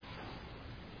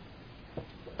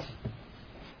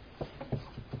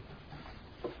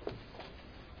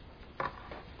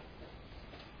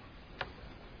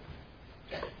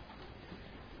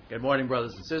Good morning,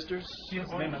 brothers and sisters. 弟兄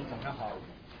姊妹们，早上好。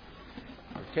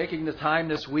 We're taking the time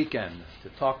this weekend to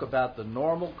talk about the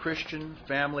normal Christian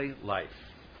family life.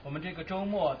 我们这个周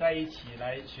末在一起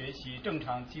来学习正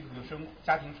常基督的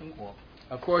家庭生活。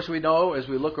 Of course, we know as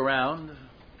we look around,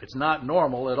 it's not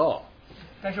normal at all.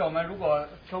 但是我们如果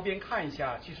周边看一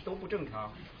下，其实都不正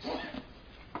常。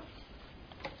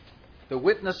 The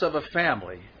witness of a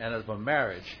family and of a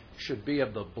marriage should be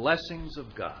of the blessings of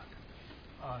God.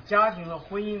 家庭和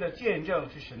婚姻的见证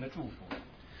是神的祝福。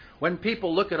 When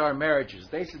people look at our marriages,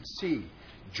 they should see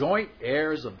joint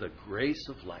heirs of the grace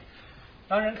of life.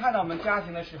 当人看到我们家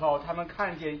庭的时候，他们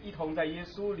看见一同在耶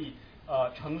稣里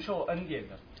承受恩典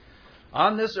的。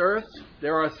 On this earth,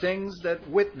 there are things that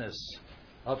witness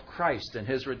of Christ and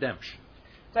His redemption.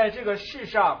 在这个世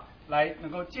上来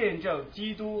能够见证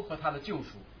基督和他的救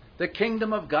赎。 The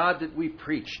kingdom of God that we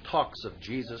preach talks of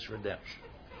Jesus' redemption.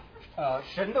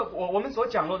 神的国，我们所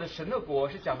讲论的神的国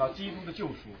是讲到基督的救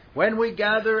赎。 When we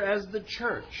gather as the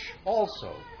church,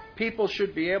 also, people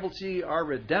should be able to see our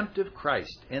redemptive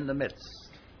Christ in the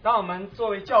midst. 当我们作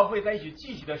为教会在一起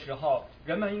聚集的时候，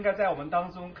人们应该在我们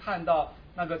当中看到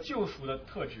那个救赎的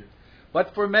特质。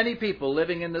 But for many people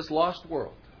living in this lost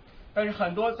world, 但是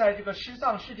很多在这个失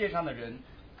丧世界上的人，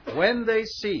 when they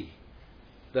see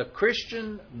the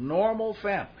Christian normal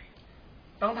family,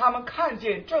 当他们看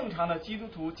见正常的基督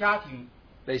徒家庭，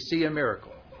 they see a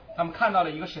miracle. 他们看到了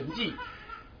一个神迹，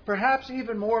 Perhaps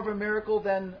even more of a miracle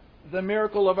than the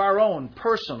miracle of our own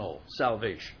personal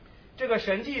salvation. 这个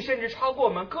神迹甚至超过我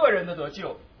们个人的得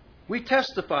救。 We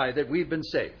testify that we've been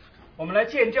saved. 我们来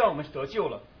见证我们是得救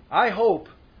了。 I hope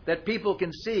that people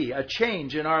can see a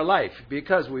change in our life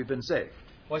because we've been saved.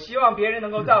 我希望别人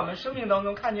能够在我们生命当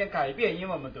中看见改变，因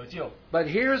为我们得救。 But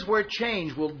here's where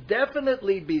change will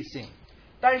definitely be seen.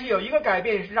 但是有一个改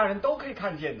变是让人都可以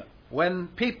看见的。 When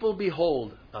people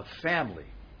behold a family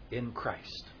in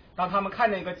Christ, 当他们看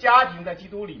见一个家庭在基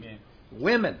督里面，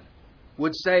 women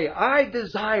would say, I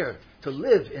desire to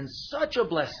live in such a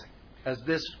blessing as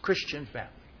this Christian family.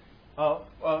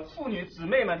 妇女姊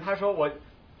妹们，她说我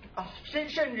甚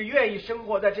至愿意生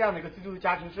活在这样的一个基督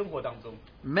家庭生活当中。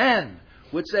 Men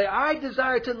would say, I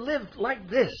desire to live like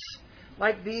this,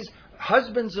 like these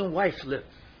husbands and wife live.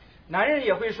 男人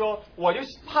也会说，我就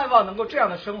盼望能够这样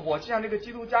的生活，就像这个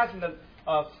基督家庭的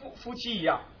夫妻一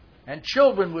样。 And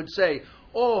children would say,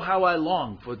 oh, how I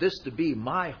long for this to be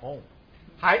my home.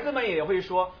 孩子们也会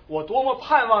说，我多么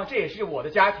盼望这也是我的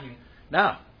家庭。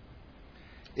 Now,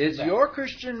 is your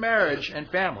Christian marriage and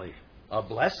family a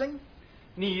blessing?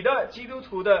 你的基督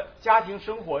徒的家庭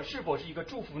生活是否是一个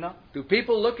祝福呢？ Do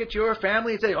people look at your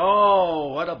family and say,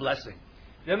 oh, what a blessing?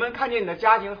 人们看见你的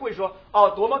家庭会说，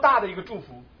哦，多么大的一个祝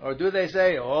福。 Or do they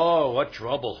say, oh, what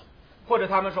trouble? 或者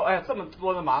他们说，哎呀，这么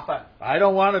多的麻烦， I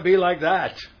don't want to be like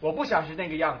that. 我不想是那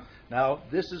个样子。 Now,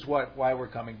 this is why we're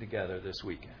coming together this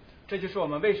weekend. 这就是我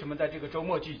们为什么在这个周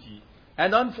末聚集。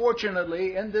 And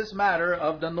unfortunately, in this matter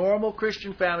of the normal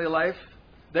Christian family life,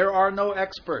 there are no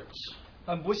experts.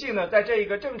 很不幸的，在这一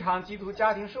个正常基督徒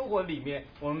家庭生活里面，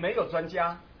我们没有专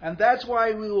家。 And that's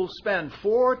why we will spend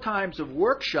 4 times of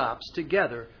workshops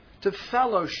together to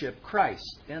fellowship Christ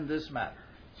in this matter.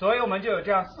 所以我们就有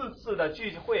这样4次的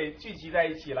聚集在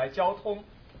一起来交通。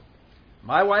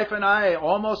 My wife and I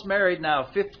almost married now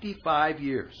 55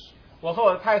 years. 我和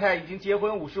我的太太已经结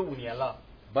婚55年了，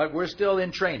 But we're still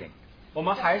in training. 我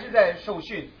们还是在受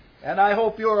训。 And I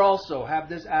hope you also have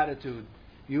this attitude.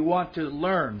 You want to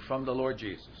learn from the Lord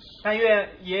Jesus. 但愿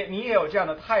你也有这样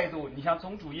的态度，你想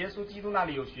从主耶稣基督那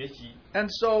里有学习。 And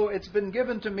so it's been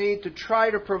given to me to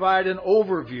try to provide an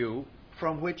overview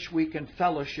from which we can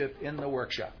fellowship in the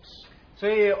workshops. 所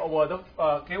以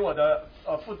给我的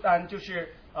负担就是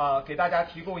给大家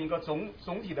提供一个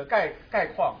总体的概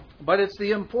况。 But it's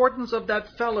the importance of that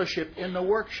fellowship in the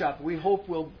workshop we hope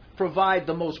will provide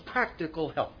the most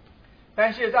practical help.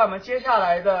 但是在我们接下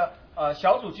来的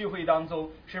小组聚会当中，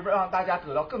是不是让大家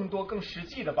得到更多更实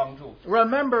际的帮助？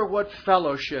 Remember what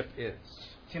fellowship is.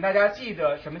 请大家记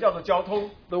得什么叫做交通。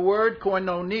 The word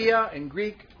koinonia in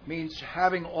Greek means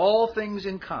having all things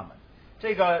in common.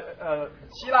 这个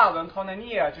希腊文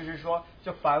koinonia 就是说，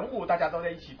就凡物大家都在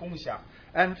一起共享。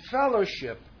 And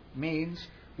fellowship means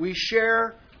we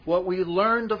share what we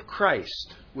learned of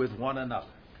Christ with one another.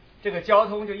 这个交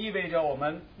通就意味着我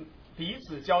们彼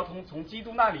此交通，从基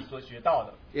督那里所学到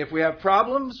的。 If we have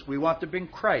problems, we want to bring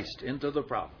Christ into the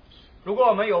problems. 如果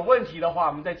我们有问题的话，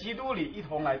我们在基督里一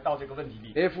同来到这个问题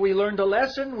里。 If we learned a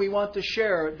lesson, we want to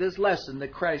share this lesson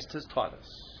that Christ has taught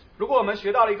us. 如果我们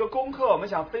学到了一个功课，我们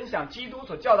想分享基督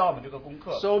所教导我们这个功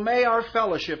课。So may our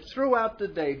fellowship throughout the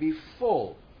day be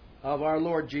full of our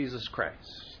Lord Jesus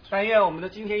Christ. 但愿我们的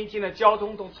今天一天的交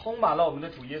通都充满了我们的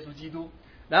主耶稣基督。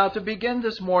Now, to begin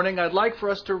this morning, I'd like for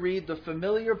us to read the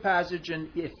familiar passage in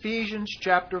Ephesians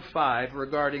chapter 5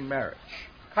 regarding marriage.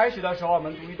 开始的时候，我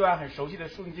们读一段很熟悉的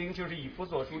圣经，就是以弗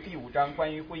所书第5章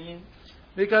关于婚姻。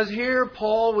Because here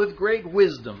Paul, with great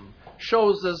wisdom,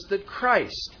 shows us that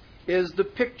Christ is the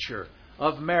picture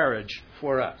of marriage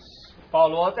for us. 保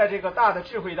罗在这个大的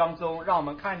智慧当中，让我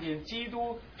们看见基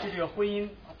督是这个婚姻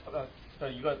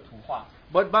的一个图画。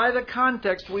But by the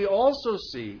context, we also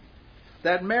see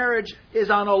that marriage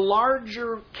is on a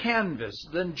larger canvas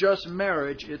than just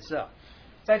marriage itself.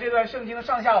 在这段圣经的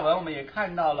上下文，我们也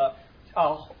看到了，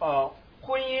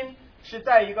婚姻是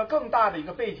在一个更大的一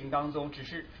个背景当中，只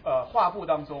是画布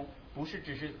当中，不是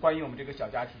只是关于我们这个小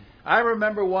家庭。I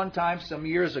remember one time some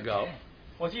years ago,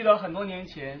 我记得很多年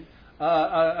前，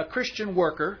 a Christian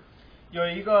worker 有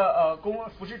一个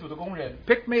服侍主的工人，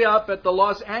 picked me up at the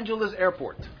Los Angeles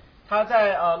airport. 他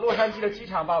在洛杉矶的机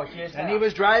场把我接下 And he 来，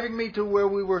 was driving me to where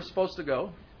we were supposed to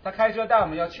go. 他开车带我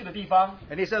们要去的地方。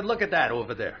 And he said, look at that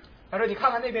over there. 他说：“你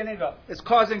看看那边那个， It's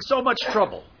causing so much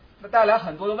trouble. 那带来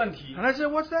很多的问题。 And I said,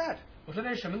 what's that? ”我说：“那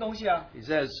是什么东西啊 He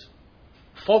says,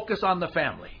 focus on the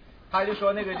family.？” 他就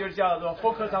说：“那个就是叫做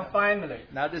focus on family。”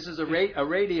 Now, this is a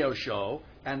radio show,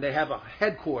 and they have a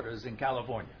headquarters in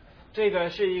California. 这个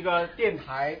是一个电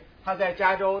台，他在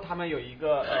加州，他们有一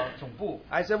个总部。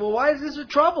 I said, well, why is this a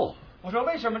trouble? 我说：“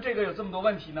为什么这个有这么多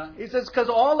问题呢 He says, because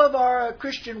all of our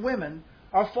Christian women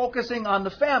are focusing on the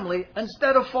family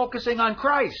instead of focusing on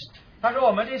Christ.？” 他说：“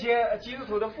我们这些基督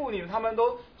徒的妇女，她们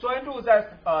都专注在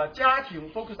家庭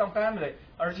focus on family，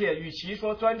 而且与其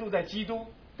说专注在基督，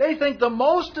 They think the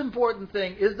most important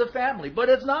thing is the family, but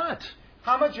it's not.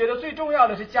 他们觉得最重要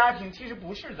的是家庭，其实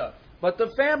不是的。 But the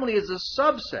family is a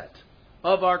subset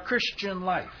of our Christian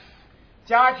life.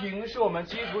 家庭是我们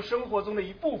基督徒生活中的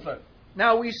一部分。”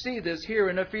 Now we see this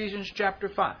here in Ephesians chapter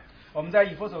 5. 我们在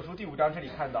以弗所书第5章这里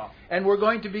看到， And we're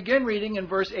going to begin reading in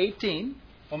verse 18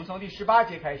我们从第18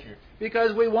节开始，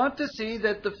 because we want to see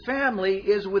that the family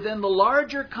is within the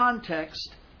larger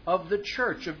context of the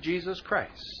church of Jesus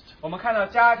Christ. 我们看到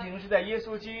家庭是在耶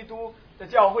稣基督的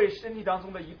教会身体当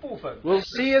中的一部分。 We'll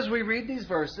see as we read these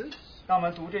verses, 当我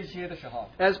们读这些的时候，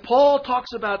 as Paul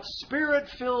talks about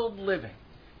spirit-filled living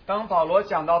当保罗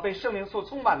讲到被圣灵所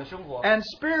充满的生活， and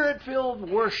spirit-filled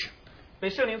worship, 被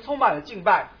圣灵充满的敬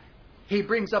拜， he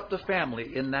brings up the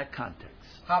family in that context.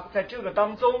 他在这个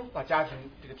当中把家庭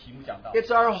这个题目讲到。 It's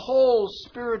our whole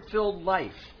spirit-filled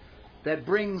life that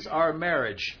brings our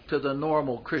marriage to the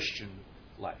normal Christian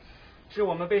life. 是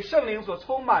我们被圣灵所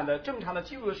充满的正常的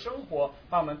基督的生活，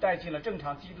把我们带进了正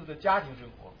常基督的家庭生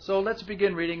活。 So let's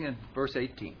begin reading in verse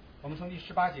 18. 我们从第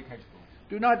18节开始读。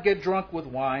 Do not get drunk with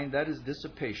wine, that is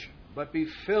dissipation, but be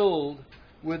filled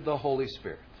with the Holy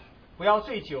Spirit, 不要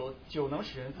醉酒，酒能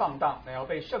使人放荡，乃要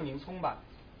被圣灵充满。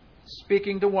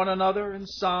 speaking to one another in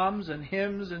psalms and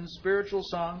hymns and spiritual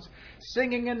songs,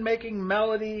 singing and making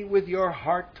melody with your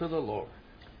heart to the Lord.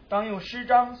 当用诗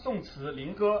章、颂词、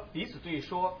灵歌彼此对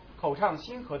说，口唱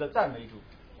心和的赞美主。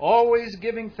 Always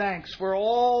giving thanks for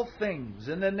all things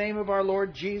in the name of our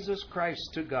Lord Jesus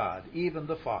Christ to God, even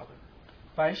the Father.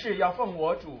 凡事要奉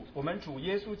我们主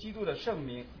耶稣基督的圣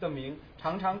名的名，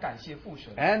常常感谢父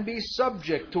神。 And be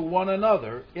subject to one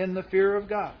another in the fear of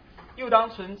God. 又当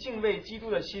存敬畏基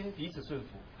督的心，彼此顺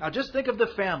服。 Now just think of the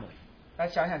family, 来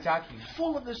想想家庭，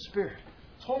 full of the Spirit,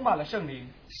 充满了圣灵，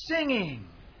 singing,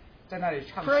 在那里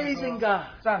唱诗 praising 歌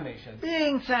God, 赞美神，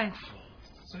 being thankful,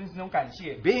 存那种感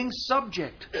谢 being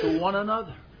subject to one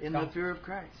another in the fear of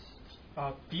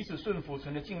Christ. 彼此顺服，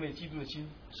存着敬畏基督的心。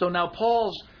 So now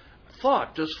Paul's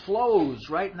thought just flows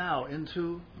right now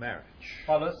into marriage.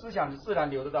 保罗思想自然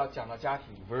流到讲到家庭。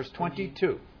 Verse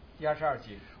 22. 第22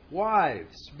节，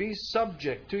 Wives, be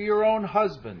subject to your own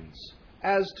husbands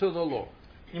as to the Lord.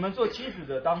 你们做妻子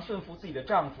的，当顺服自己的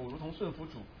丈夫，如同顺服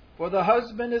主。 For the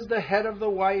husband is the head of the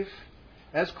wife,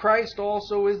 as Christ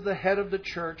also is the head of the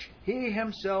church, he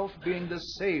himself being the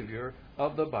Savior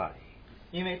of the body.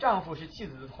 因为丈夫是妻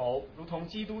子的头，如同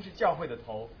基督是教会的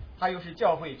头，他又是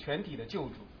教会全体的救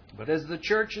主。 But as the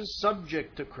church is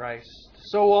subject to Christ,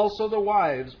 so also the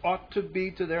wives ought to be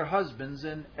to their husbands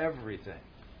in everything.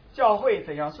 教会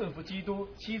怎样顺服基督，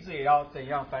妻子也要怎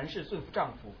样凡事顺服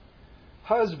丈夫。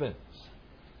 Husbands,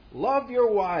 love your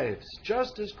wives,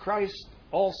 just as Christ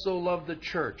also loved the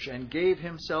church and gave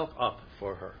himself up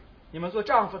for her. 你们做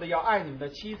丈夫的要爱你们的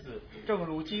妻子，正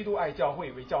如基督爱教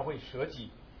会，为教会舍己，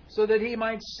 So that he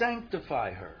might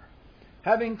sanctify her,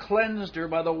 having cleansed her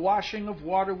by the washing of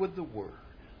water with the word,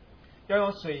 要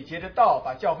用水洁的道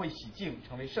把教会洗净，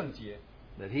成为圣洁，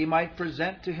 that he might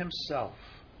present to himself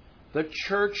the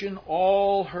church in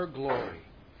all her glory,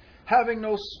 having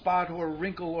no spot or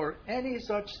wrinkle or any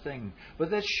such thing, but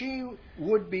that she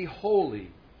would be holy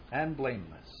and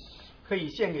blameless. 可以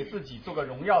献给自己做个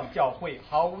荣耀的教会，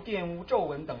毫无玷污、皱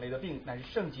纹等类的病，乃是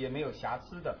圣洁没有瑕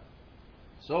疵的。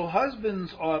 So husbands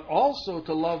ought also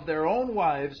to love their own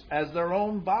wives as their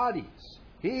own bodies.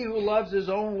 He who loves his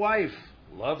own wife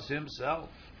loves himself.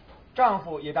 丈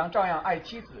夫也当照样爱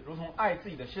妻子，如同爱自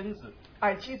己的身子。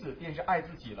爱妻子便是爱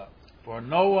自己了。 For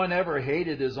no one ever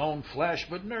hated his own flesh,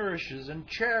 but nourishes and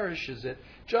cherishes it,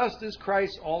 just as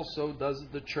Christ also does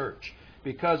the church,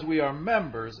 because we are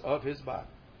members of his body.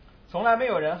 从来没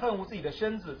有人恨恶自己的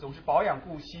身子，总是保养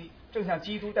顾惜，正像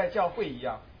基督待教会一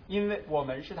样，因为我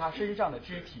们是他身上的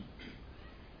肢体。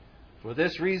 For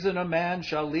this reason a man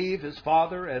shall leave his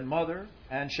father and mother,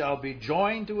 and shall be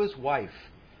joined to his wife,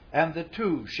 and the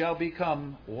two shall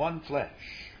become one flesh.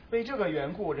 为这个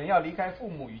缘故，人要离开父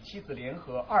母，与妻子联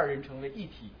合，二人成为一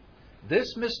体。 This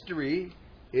mystery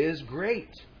is great,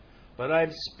 but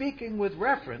I'm speaking with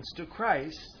reference to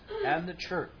Christ and the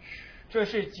church. 这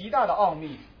是极大的奥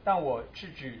秘，但我是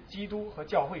指基督和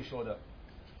教会说的。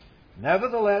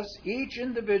 Nevertheless, each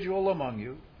individual among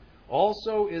you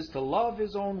also is to love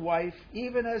his own wife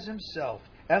even as himself,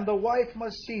 and the wife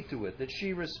must see to it that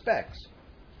she respects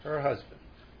her husband.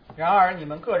 然而，你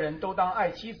们个人都当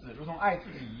爱妻子，如同爱自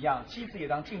己一样；妻子也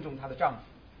当敬重她的丈夫。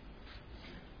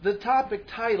 The topic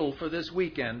title for this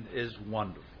weekend is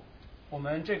wonderful. 我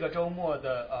们这个周末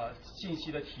的信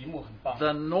息的题目很棒。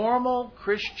 The normal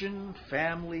Christian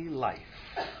family life.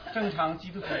 正常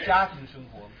基督徒家庭生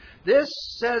活。 This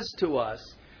says to us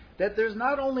that there's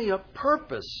not only a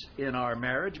purpose in our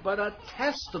marriage, but a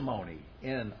testimony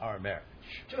in our marriage.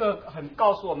 这个很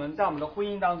告诉我们在我们的婚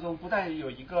姻当中，不但有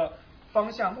一个方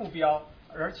向目标，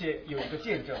而且有一个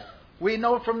见证。 We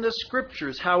know from the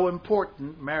scriptures how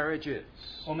important marriage is.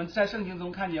 我们在圣经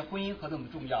中看见婚姻何等的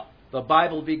重要。 The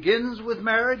Bible begins with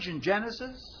marriage in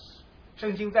Genesis,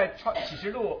 圣经在启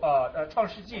示录创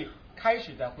世纪开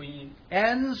始在婚姻，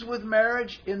 ends with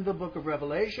marriage in the book of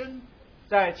Revelation,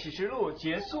 在启示录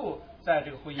结束在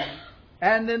这个婚姻。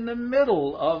 and in the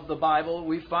middle of the Bible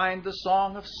we find the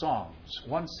Song of Songs,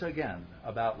 once again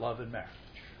about love and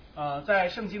marriage. 在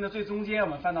圣经的最中间，我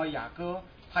们翻到雅歌，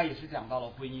它也是讲到了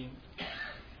婚姻。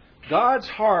 God's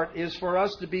heart is for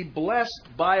us to be blessed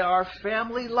by our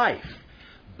family life,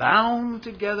 bound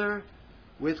together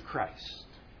with Christ.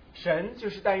 神就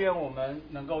是但愿我们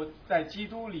能够在基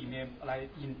督里面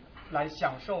来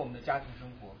享受我们的家庭生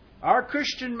活。 Our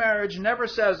Christian marriage never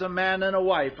says a man and a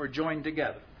wife are joined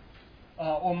together.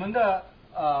 我们的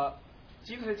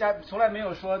基督的家从来没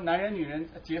有说男人女人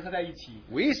结合在一起。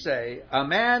 We say a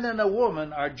man and a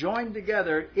woman are joined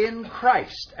together in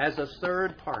Christ as a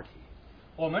third party.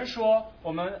 我们说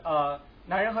我们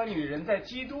男人和女人在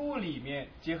基督里面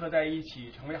结合在一起，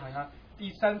成为好像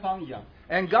第三方一样。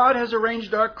 And God has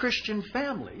arranged our Christian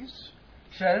families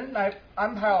神来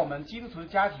安排我们基督徒的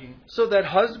家庭， so that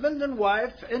husband and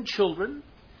wife and children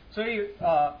所以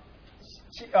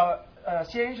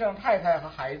先生、太太和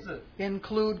孩子，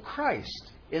 include Christ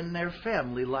in their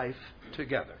family life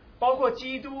together. 包括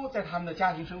基督在他们的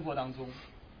家庭生活当中。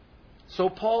 So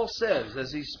Paul says,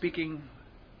 as he's speaking,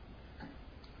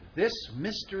 this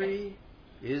mystery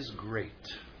is great.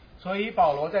 所以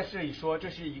保罗在这里说，这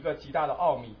是一个极大的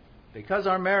奥秘。 Because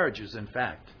our marriages, in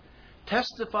fact,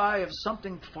 testify of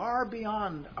something far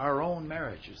beyond our own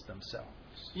marriages themselves.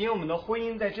 因为我们的婚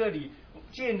姻在这里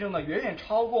见证的远远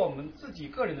超过我们自己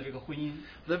个人的这个婚姻。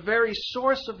 The very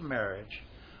source of marriage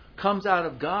comes out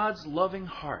of God's loving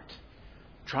heart,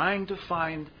 trying to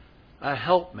find a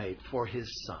helpmate for His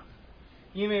Son.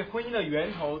 因为婚姻的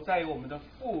源头在于我们的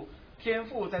天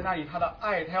父在那里，他的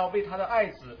爱，他要为他的爱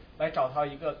子来找他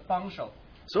一个帮手。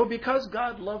 So because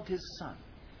God loved His Son,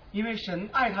 因为神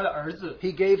爱他的儿子，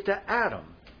 He gave to Adam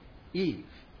Eve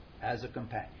as a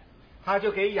companion. 他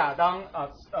就给亚当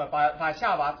把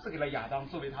夏娃赐给了亚当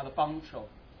作为他的帮手。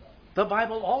 The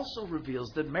Bible also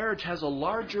reveals that marriage has a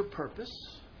larger purpose,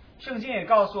 圣经也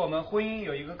告诉我们，婚姻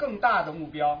有一个更大的目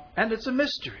标， and it's a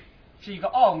mystery. 是一个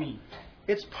奥秘。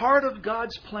 It's part of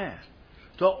God's plan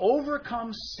to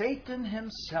overcome Satan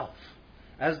himself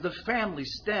as the family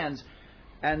stands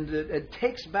and it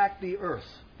takes back the earth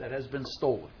that has been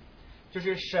stolen. 就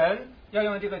是神要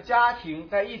用这个家庭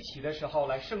在一起的时候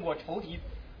来胜过仇敌，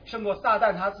胜过撒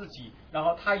旦他自己，然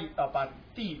后他把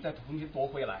地再重新夺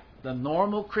回来。 The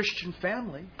normal Christian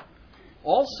family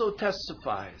also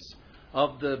testifies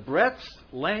of the breadth,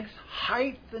 length,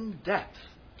 height, and depth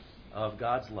of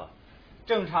God's love.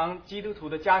 正常基督徒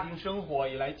的家庭生活，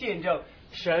也来见证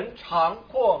神长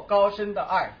阔高深的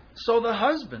爱。So the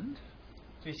husband,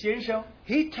 所以先生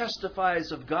he testifies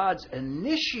of God's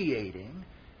initiating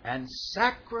and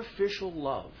sacrificial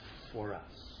love for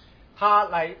us. 他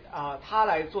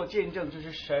来做见证，就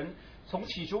是神从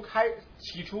起始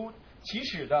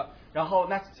的，然后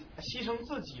那牺牲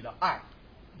自己的爱。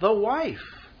The wife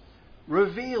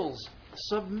reveals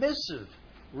submissive,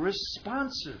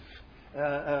 responsive,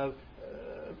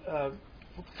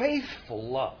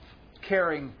 faithful love,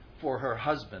 caring for her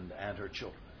husband and her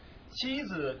children. 妻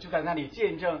子就在那里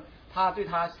见证他对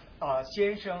他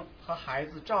先生和孩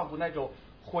子照顾那种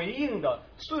回应的、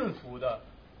顺服的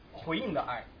回应的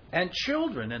爱。And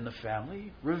children in the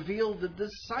family reveal the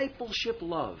discipleship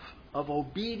love of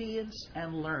obedience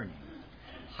and learning.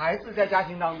 孩子在家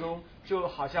庭当中就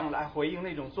好像来回应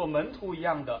那种做门徒一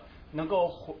样的，能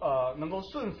够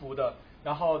顺服的，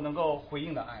然后能够回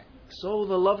应的爱。So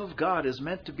the love of God is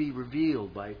meant to be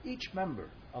revealed by each member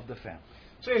of the family.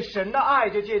 所以神的爱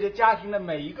就借着家庭的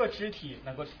每一个肢体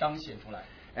能够彰显出来。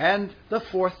And the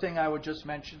fourth thing I would just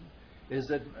mention is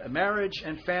that marriage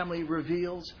and family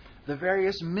reveals the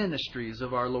various ministries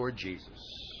of our Lord Jesus.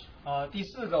 第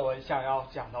四个我想要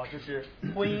讲到就是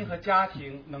婚姻和家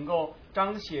庭能够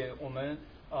彰显我们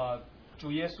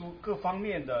主耶稣各方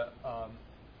面的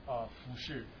服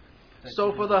侍。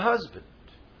So for the husband,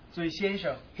 所以先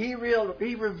生 he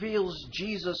reveals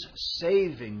Jesus'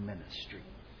 saving ministry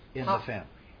in the family.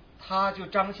 他就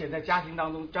彰显在家庭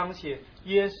当中彰显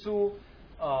耶稣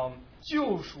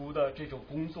救赎的这种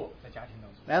工作在家庭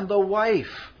当中。And the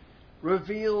wife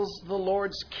reveals the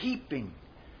Lord's keeping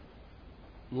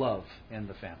love in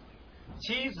the family.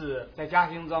 妻子在家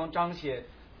庭中彰显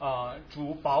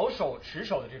主保守持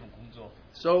守的这种工作。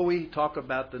So we talk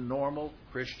about the normal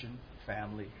Christian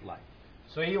family life.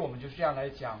 所以我们就是这样来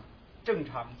讲正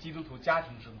常基督徒家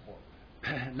庭生活。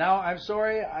Now, I'm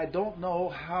sorry, I don't know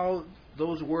how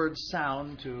those words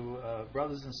sound to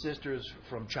brothers and sisters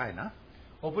from China.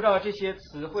 我不知道这些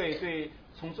词汇对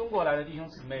从中国来的弟兄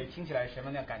姊妹听起来什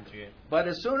么样的感觉。 But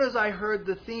as soon as I heard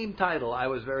the theme title, I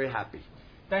was very happy.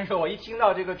 但是我一听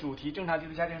到这个主题正常基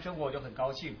督家庭生活，我就很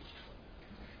高兴。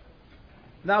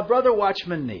 Now, Brother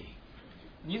Watchman Nee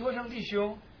尼托生弟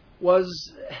兄 was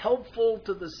helpful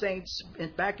to the saints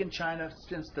back in China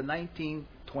since the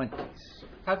 1920s.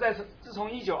 他自从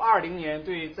1920年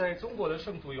对在中国的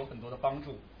圣徒有很多的帮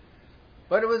助。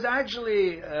 But it was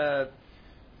actually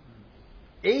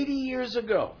 80 years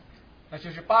ago, 那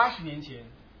就是80年前，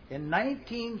 in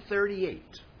 1938,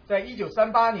 在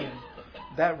1938年，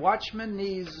 that Watchman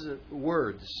Nee's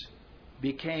words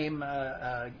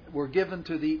were given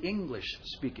to the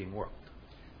English-speaking world.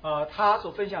 他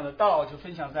所分享的道就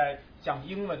分享在讲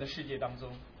英文的世界当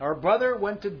中。 Our brother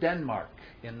went to Denmark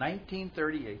in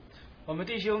 1938我们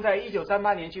弟兄在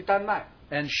1938年去丹麦，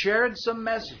 and shared some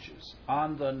messages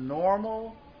on the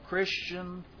normal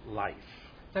Christian life.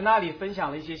 在那里分享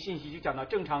了一些信息，就讲到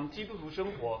正常基督徒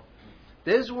生活。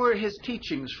 These were his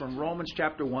teachings from Romans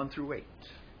chapter 1 through 8.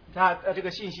 他这个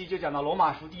信息就讲到罗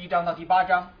马书第1章到第8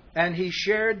章， And he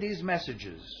shared these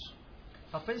messages.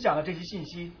 他分享了这些信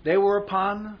息， They were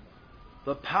upon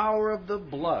the power of the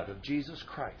blood of Jesus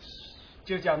Christ,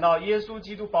 就讲到耶稣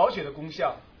基督宝血的功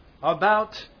效，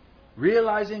 about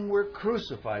realizing we're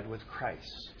crucified with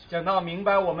Christ, 讲到明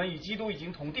白我们与基督已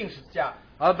经同定十字架，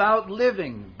 about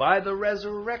living by the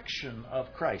resurrection of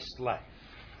Christ's life.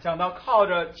 讲到靠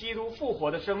着基督复活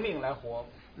的生命来活。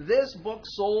 This book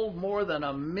sold more than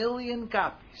 1 million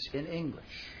copies in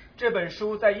English. 这本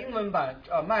书在英文版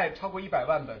卖超过100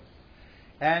万本。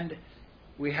 And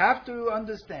we have to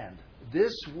understand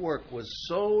this work was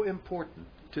so important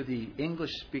to the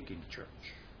English-speaking church.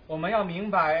 我们要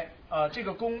明白，这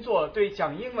个工作对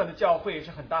讲英文的教会是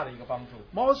很大的一个帮助。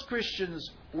 Most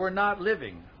Christians were not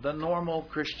living the normal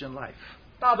Christian life.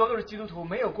 大多都是基督徒，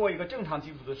没有过一个正常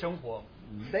基督徒的生活，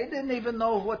 They didn't even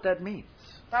know what that means.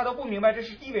 大家都不明白这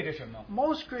是意味着什么。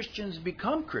 Most Christians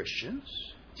become Christians,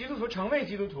 基督徒成为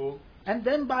基督徒， and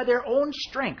then by their own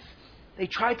strength, they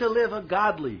try to live a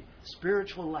godly,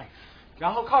 spiritual life.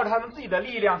 然后靠着他们自己的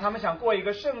力量，他们想过一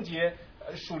个圣洁、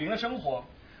属灵的生活。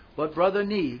 But Brother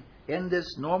Nee, in this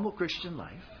normal Christian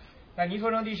life, 但尼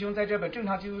托生弟兄在这本正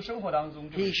常基督生活当中，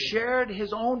 he shared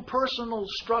his own personal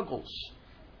struggles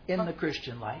in the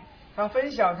Christian life. 他分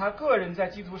享他个人在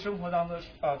基督生活当中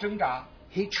的挣扎。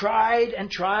 He tried and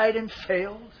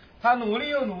failed, 他努力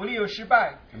又失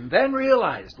败， and then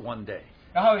realized one day,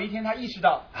 然后有一天他意识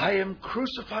到， I am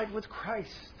crucified with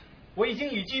Christ. 我已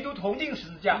经与基督同定十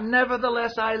字架。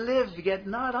 Nevertheless I live, yet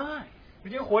not I. 如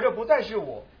今活着不再是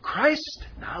我， Christ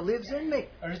now lives in me.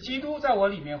 而是基督在我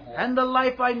里面活。 And the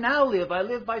life I now live, I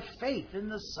live by faith in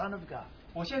the Son of God.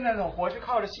 我现在的活是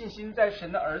靠着信心在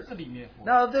神的儿子里面活。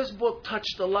 Now, this book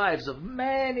touched the lives of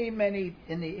many, many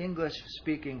in the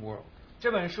English-speaking world.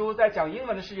 这本书在讲英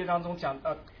文的世界当中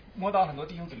摸到很多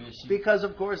弟兄姊妹的心， Because,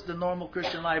 of course, the normal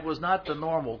Christian life was not the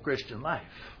normal Christian life.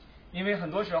 因为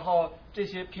很多时候这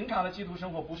些平常的基督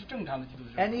生活不是正常的基督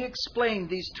生 And 活。 he explained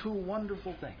these two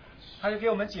wonderful things. 他就给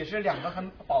我们解释两个很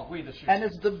宝贵的事 And 情，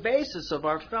 it's the basis of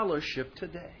our fellowship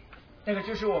today. 那个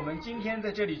就是我们今天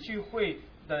在这里聚会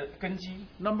的根基。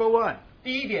 Number one,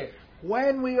 第一点，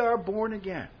 when we are born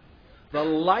again, the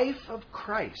life of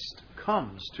Christ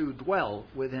comes to dwell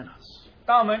within us.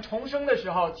 当我们重生的时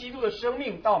候，基督的生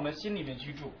命到我们心里面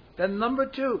居住。 Then number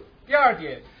two, 第二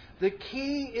点， the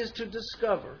key is to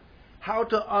discover how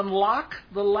to unlock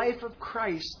the life of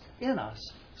Christ in us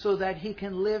so that he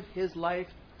can live his life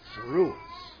through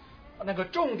us. 那个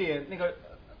重点，那个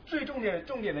最重点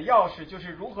的钥匙就是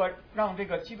如何让这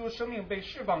个基督生命被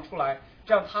释放出来，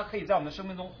这样他可以在我们的生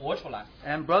命中活出来。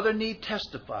 And Brother Need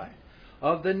testified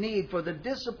of the need for the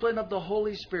discipline of the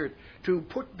Holy Spirit to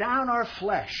put down our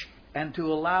flesh and to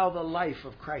allow the life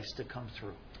of Christ to come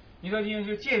through. 尼哥弟兄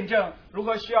就见证如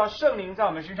何需要圣灵在我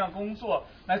们身上工作，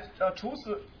来处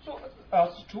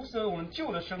死我们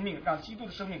旧的生命，让基督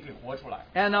的生命给活出来。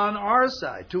 And on our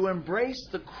side, to embrace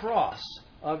the cross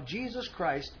of Jesus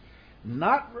Christ,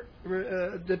 not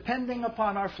depending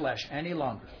upon our flesh any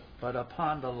longer, but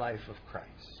upon the life of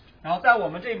Christ. 然后在我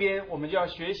们这边，我们就要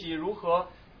学习如何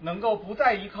能够不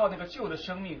再依靠那个旧的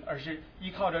生命，而是依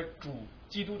靠着主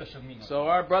基督的生命。 So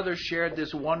our brothers shared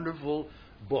this wonderful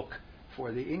book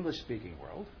for the English-speaking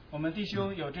world. 我们弟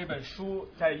兄有这本书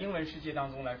在英文世界当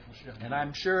中来服侍， And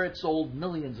I'm sure it sold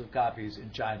millions of copies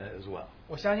in China as well.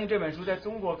 我相信这本书在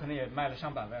中国可能也卖了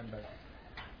上百万本。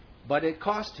 But it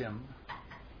cost him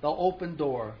the open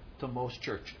door to most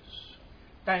churches.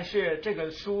 但是这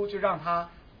个书就让他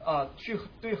去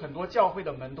对很多教会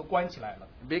的门都关起来了，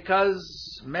 Because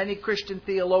many Christian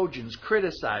theologians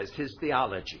criticized his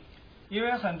theology, 因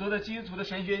为很多的基督徒的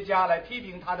神学家来批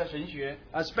评他的神学，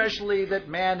 especially that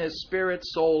man is spirit,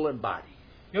 soul, and body.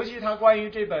 尤其是他关于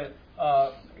这本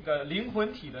那个灵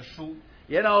魂体的书。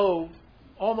 You know,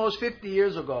 almost 50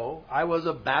 years ago, I was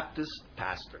a Baptist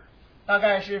pastor. 大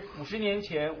概是50年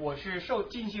前，我是受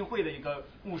浸信会的一个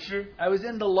牧师， I was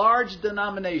in the large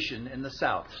denomination in the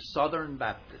South, Southern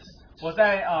Baptist. 我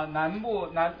在南部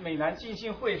美南浸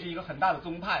信会是一个很大的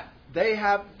宗派。 They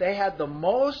had the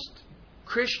most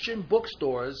Christian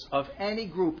bookstores of any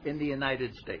group in the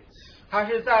United States. 它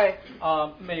是在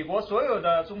美国所有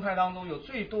的宗派当中有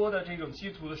最多的这种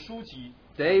基督徒的书籍。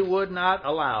 They would not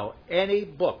allow any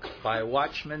book by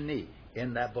Watchman Nee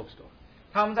in that bookstore.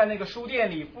 他们在那个书店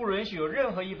里不允许有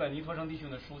任何一本尼托生弟兄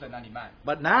的书在那里卖。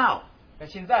 But now, 但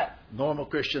现在 normal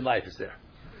Christian life is there.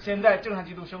 现在正常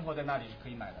基督生活在那里是可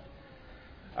以买的。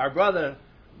 Our brother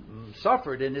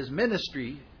suffered in his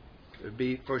ministry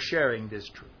for sharing this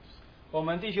truth. 我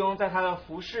们弟兄在他的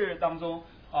服事当中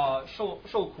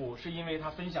受苦，是因为他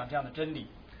分享这样的真理。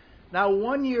 Now,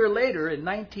 1 year later, in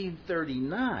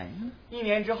 1939, 1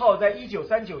年之后，在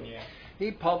1939年，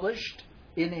 he published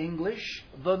in English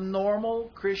The Normal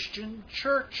Christian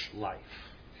Church Life.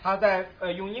 他在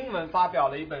用英文发表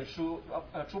了一本书，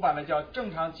出版了叫《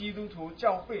正常基督徒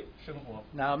教会生活》。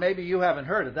 Now, maybe you haven't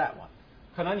heard of that one.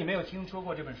 可能你没有听说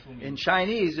过这本书名。 In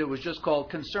Chinese, it was just called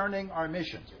Concerning Our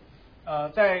Mission.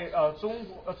 在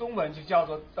中文就叫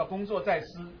做工作在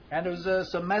思， And it was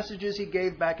some messages he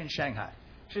gave back in Shanghai.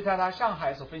 是在他上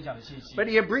海所分享的信息。 But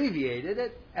he abbreviated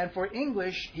it, and for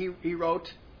English, he wrote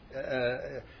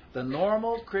The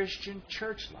Normal Christian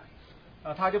Church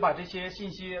Life. 他就把这些信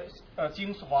息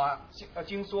精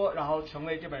缩，然后成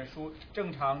为这本书《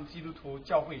正常基督徒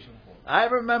教会生活》。 I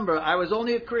remember I was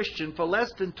only a Christian for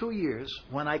less than 2 years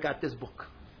when I got this book.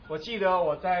 我记得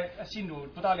我在信主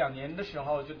不到2年的时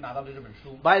候就拿到了这本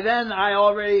书， By then, I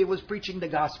already was preaching the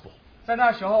gospel. 在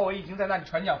那时候我已经在那里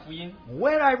传讲福音。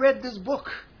 When I read this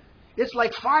book, it's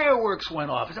like fireworks went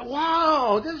off. I said,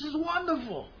 wow, this is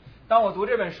wonderful. 当我读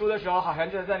这本书的时候，好像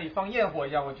就在那里放焰火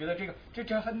一样。我觉得这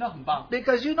真的很棒，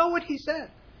 Because you know what he said?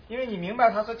 因为你明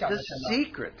白他所讲 The 的什么。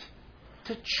 secret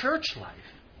to church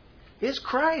life is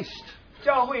Christ.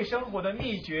 教会生活的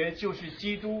秘诀就是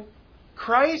基督，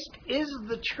 Christ is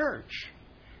the church,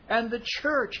 and the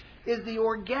church is the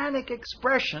organic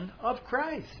expression of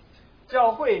Christ.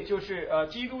 教会就是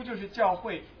基督就是教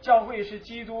会，教会是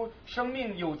基督生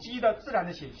命有机的自然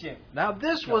的显现。 Now,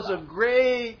 this was a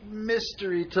great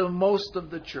mystery to most of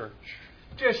the church.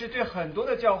 这是对很多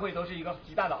的教会都是一个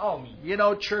极大的奥秘。You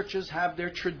know, churches have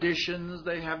their traditions,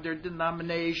 they have their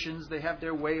denominations, they have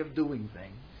their way of doing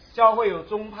things. 教会有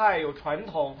宗派，有传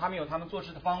统，他们有他们做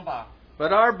事的方法。But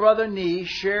our brother Nee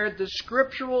shared the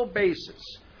scriptural basis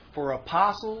for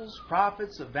apostles,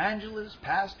 prophets, evangelists,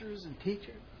 pastors, and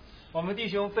teachers. 我们弟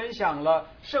兄分享了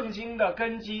圣经的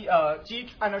根基，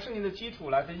按照圣经的基础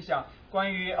来分享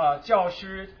关于教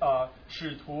师、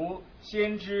使徒、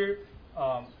先知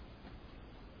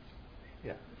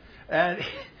Yeah.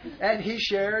 And he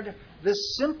shared this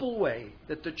simple way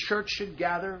that the church should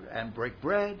gather and break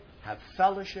bread, have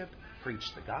fellowship,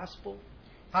 preach the gospel.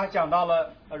 他讲到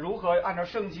了如何按照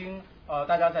圣经，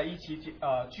大家在一起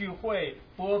聚会、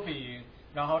剥饼，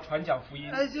然后传讲福音。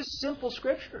It's just simple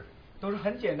scripture. 都是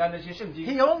很简单的一些圣经。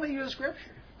He only used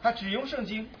scripture. 他只用圣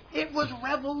经。It was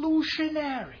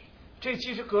revolutionary. 这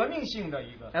既是革命性的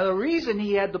一个。Now the reason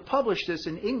he had to publish this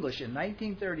in English in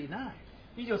 1939.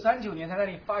 1939年他在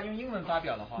那里用英文发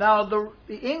表的话。Now the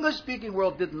English-speaking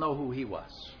world didn't know who he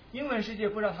was. 英文世界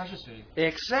不知道他是谁。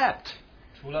Except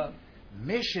除了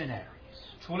missionaries.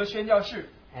 除了宣教士。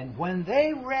And when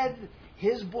they read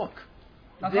his book,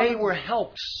 they were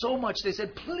helped so much. They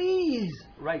said, "Please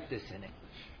write this in English."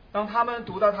 当他们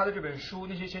读到他的这本书，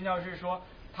那些宣教士说，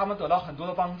他们得到很多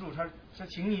的帮助。他说，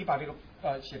请你把这个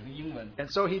写成英文。And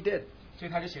so he did. 所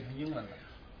以他就写成英文了。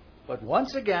But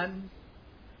once again,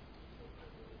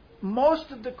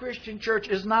 most of the Christian church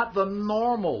is not the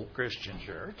normal Christian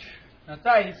church. 那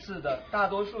再一次的，大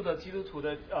多数的基督徒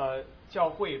的教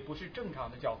会不是正常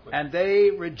的教会。And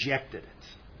they rejected it.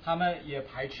 他们也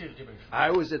排斥了这本书。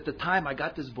I was at the time I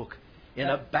got this book in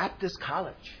a Baptist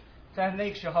college. 在那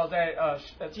个时候，在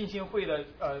浸信会的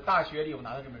大学里，我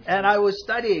拿到这本书。And I was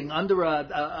studying under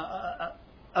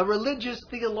a religious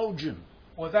theologian.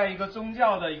 我在一个宗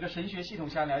教的一个神学系统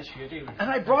下来学这本书。And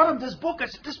I brought him this book. I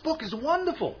said, "This book is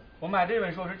wonderful." 我买这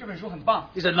本书，我说这本书很棒。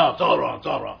He said, "No, it's all wrong. It's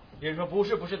all wrong." 别人说不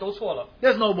是，都错了。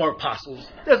There's no more apostles.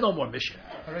 There's no more mission.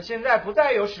 他说现在不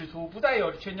再有使徒，不再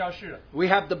有宣教士了。We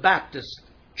have the Baptist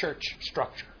church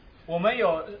structure. 我们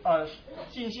有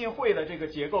浸信会的这个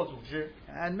结构组织。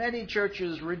And many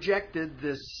churches rejected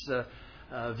this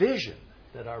vision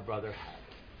that our brother had.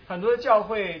 很多的教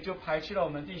会就排斥了我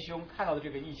们弟兄看到的这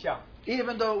个意象。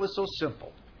Even though it was so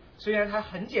simple. 虽然它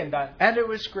很简单。And it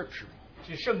was scriptural.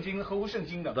 是圣经合乎圣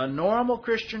经的。The normal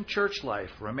Christian church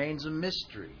life remains a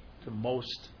mystery to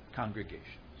most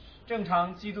congregations. 正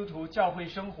常基督徒教会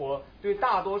生活对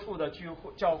大多数的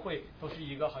教会都是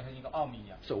好像一个奥秘一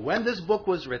样。So when this book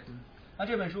was written, 那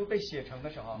这本书被写成的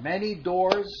时候 many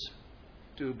doors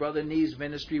to Brother Nee's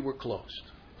ministry were closed.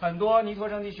 很多尼陀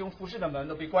生弟兄服侍的门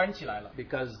都被关起来了。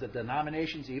Because the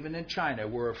denominations, even in China,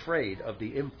 were afraid of the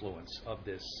influence of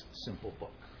this simple book.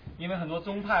 因为很多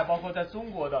宗派，包括在中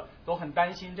国的，都很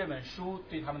担心这本书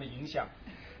对他们的影响。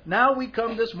Now we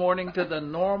come this morning to the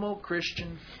normal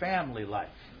Christian family life.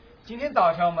 今天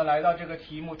早上我们来到这个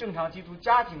题目：正常基督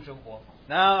家庭生活。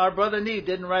Now our brother Nee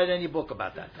didn't write any book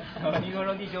about that. 尼陀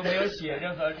生弟兄没有写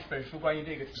任何本书关于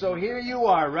这个题目。 So here you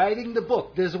are writing the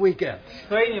book this weekend.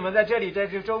 所以你们在这里，在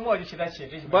这周末就起来写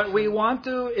这些。But we want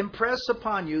to impress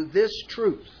upon you this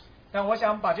truth. 但我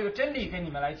想把这个真理给你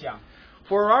们来讲。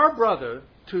For our brother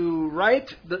to write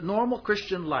the normal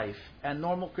Christian life and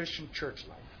normal Christian church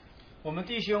life, 我们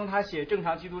弟兄他写正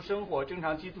常基督生活，正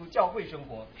常基督教会生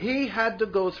活。he had to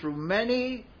go through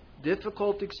many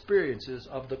difficult experiences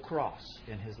of the cross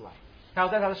in his life. 他要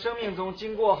在他的生命中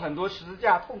经过很多十字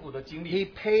架痛苦的经历。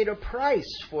 He paid a price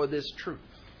for this truth.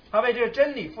 他为这个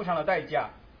真理付上了代价。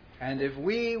 And if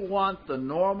we want the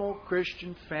normal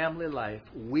Christian family life,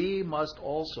 we must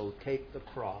also take the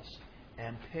cross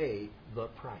and pay the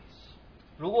price.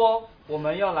 如果我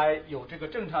们要来有这个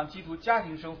正常基督家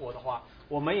庭生活的话，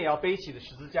我们也要背起的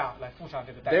十字架来付上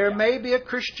这个代价。 There may be a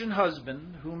Christian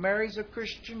husband who marries a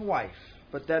Christian wife,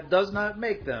 but that does not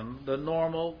make them the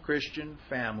normal Christian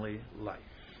family life.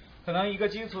 可能一个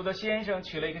基督徒的先生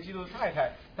娶了一个基督徒太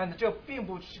太，但是这并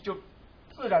不就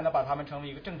自然的把他们成为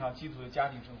一个正常基督徒的家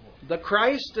庭生活。 The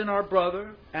Christ in our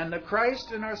brother and the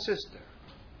Christ in our sister,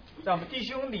 在我们弟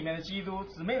兄里面的基督，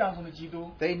姊妹当中的基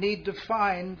督， they need to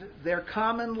find their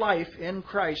common life in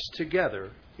Christ together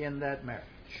in that marriage.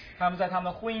 他们在他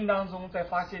们的婚姻当中，在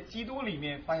发现基督里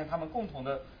面发现他们共同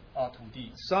的土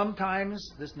地。 Sometimes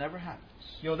this never happens.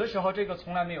 有的时候这个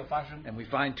从来没有发生。 And we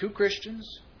find two Christians,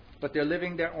 but they're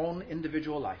living their own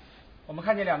individual life. 我们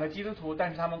看见两个基督徒，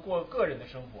但是他们过个人的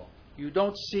生活。 You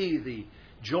don't see the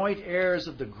joint heirs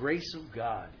of the grace of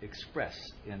God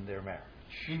expressed in their marriage.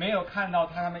 你没有看到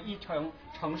他们一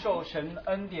承受神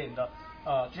恩典的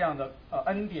这样的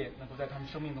恩典能够在他们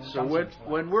生命中 So 彰显出来。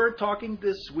 when we're talking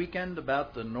this weekend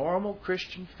about the normal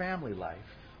Christian family life,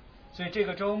 所以这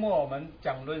个周末我们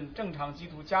讲论正常基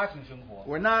督家庭生活，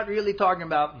 we're not really talking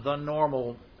about the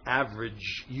normal,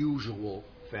 average, usual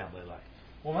family life.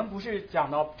 我们不是讲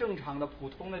到正常的普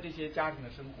通的这些家庭的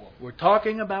生活， We're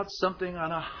talking about something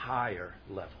on a higher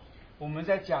level. 我们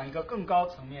在讲一个更高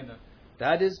层面的。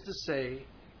 That is to say,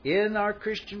 in our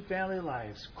Christian family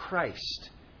lives, Christ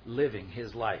living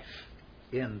his life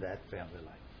in that family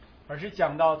life. 而是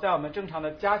讲到在我们正常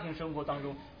的家庭生活当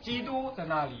中，基督在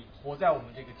那里活在我们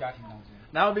这个家庭当中。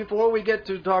 Now, before we get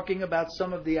to talking about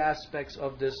some of the aspects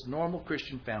of this normal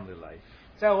Christian family life,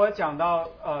 在我讲到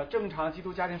正常基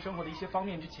督家庭生活的一些方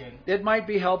面之前， it might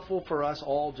be helpful for us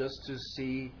all just to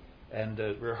see and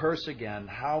rehearse again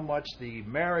how much the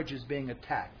marriage is being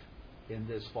attacked in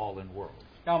this fallen world.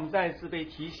 让我们再一次被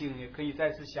提醒，也可以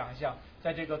再次想一想，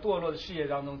在这个堕落的世界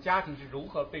当中，家庭是如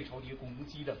何被仇敌攻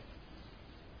击的。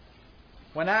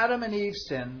 When Adam and Eve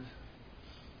sinned,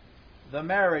 the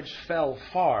marriage fell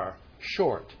far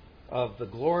short of the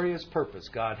glorious purpose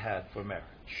God had for marriage.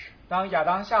 当亚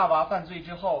当夏娃犯罪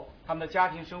之后，他们的家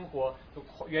庭生活就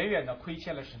远远的亏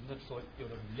欠了神的所有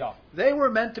的荣耀。 They were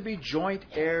meant to be joint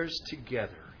heirs together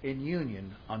in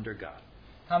union under God.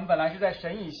 他们本来是在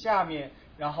神以下面，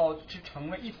然后是成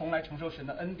为一同来承受神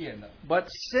的恩典的。 But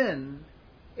sin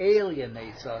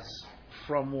alienates us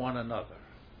from one another.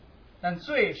 但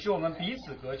罪使我们彼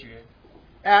此隔绝，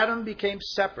 Adam became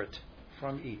separate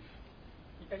from Eve.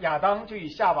 亚当就与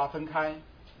夏娃分开。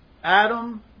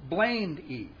 Adam blamed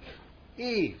Eve.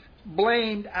 Eve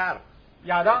blamed Adam.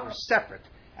 亚 They 当 were separate.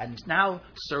 And now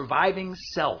surviving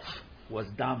self was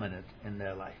dominant in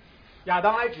their life. 亚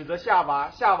当来指责夏娃，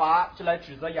夏娃就来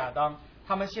指责亚当。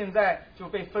他们现在就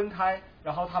被分开，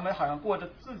然后他们好像过着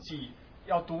自己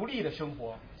要独立的生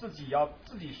活，自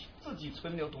己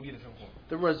存留独立的生活。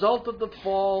 The result of the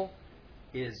fall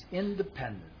is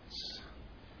independence,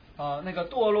 那个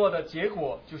堕落的结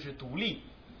果就是独立，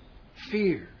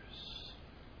 fears,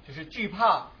 就是惧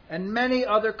怕， and many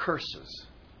other curses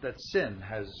that sin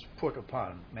has put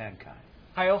upon mankind.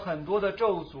 还有很多的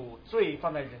咒诅罪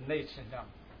放在人类身上。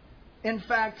 In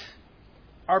fact,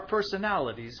 our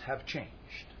personalities have changed.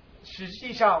 实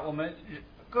际上，我们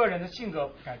个人的性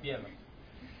格改变了。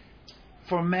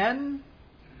 For men,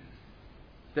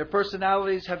 their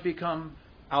personalities have become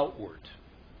outward.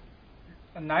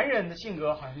 男人的性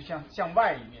格好像是向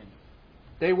外一面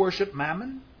的， They worship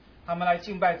mammon. 他们来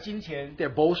敬拜金钱，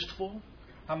 They're boastful,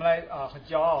 他们来很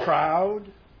骄傲， proud,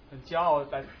 很骄傲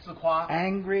来自夸，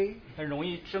 angry, 很容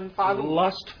易发怒，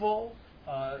 lustful.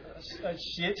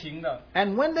 邪情的。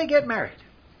 And when they get married,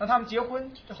 当他们结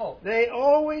婚之后， they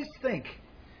always think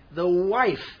the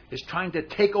wife is trying to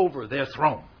take over their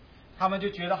throne. 他们就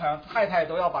觉得好像太太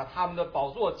都要把他们的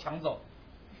宝座抢走。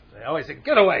 They always say,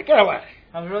 get away, get away.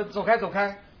 他们说走开走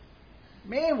开。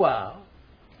 Meanwhile,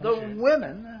 the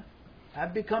women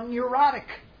have become neurotic,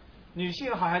 女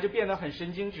性好像就变得很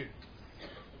神经质，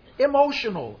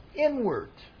 emotional, inward.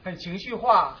 很情绪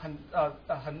化，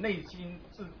很内心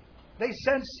They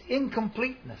sense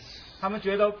incompleteness. 他们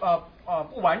觉得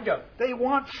不完整， They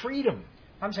want freedom.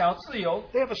 他们想要自由，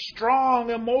 They have a strong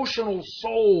emotional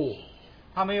soul.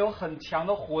 他们有很强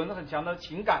的魂，很强的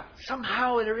情感。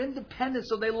 Somehow they're independent,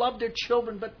 so they love their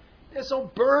children, but they're so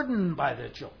burdened by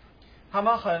their children. 他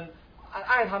们很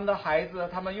爱他们的孩子，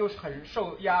他们又是很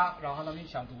受压，然后他们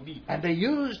想独立。 And they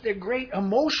use their great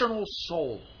emotional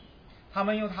soul. 他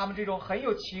们用他们这种很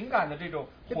有情感的这种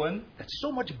魂， That's so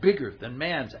much bigger than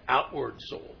man's outward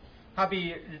soul. 它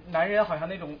比男人好像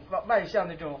那种外向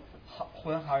的这种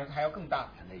魂好像还要更大。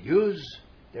 And they use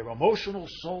their emotional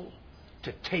soul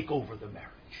to take over the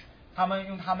marriage. 他们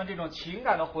用他们这种情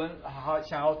感的魂，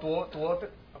想要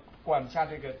管下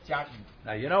这个家庭。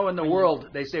 Now, you know, in the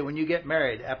world, they say when you get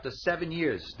married, after 7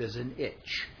 years, there's an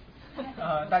itch.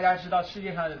 大家知道世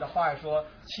界上的话说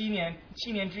七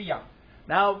年之痒。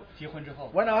 Now, 结婚之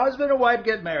后， when a husband and wife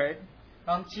get married,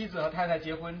 当妻子和太太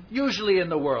结婚， usually in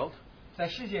the world, 在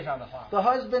世界上的话， the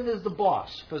husband is the boss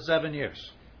for 7 years.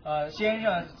 先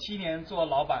生7年做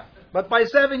老板， But by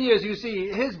 7 years, you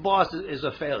see, his boss is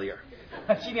a failure.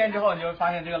 7年之后你就会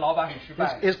发现这个老板很失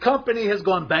败， His company has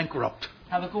gone bankrupt.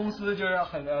 他的公司就是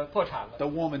很破产了。 The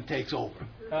woman takes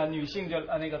over. 女性就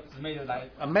那个姊妹就来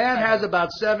A man has about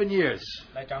 7 years.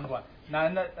 来掌管，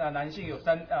男性有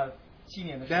7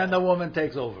年的时 Then the 候， woman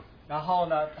takes over. 然后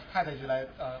呢太太就来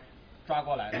抓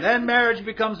过来 And，then marriage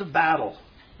becomes a battle.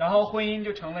 然后婚姻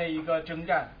就成为一个征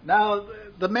战。 Now,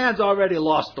 the man's already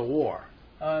lost the war.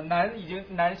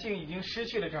 男性已经失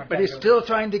去了这场 But 战 he's 争， still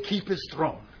trying to keep his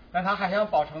throne. 但他还想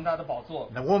保存他的宝座。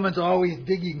 And the woman's always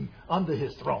digging under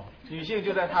his throne. 女性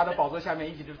就在他的宝座下面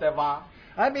一直就在挖。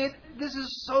 I mean, this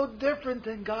is so different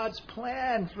than God's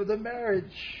plan for the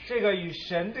marriage. 这个与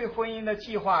神对婚姻的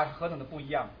计划是何等的不一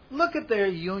样。 Look at their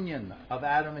union of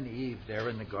Adam and Eve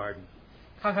there in the garden.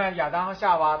 看看亚当和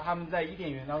夏娃他们在伊甸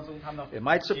园当中，他们 It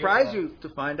might surprise you to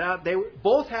find out they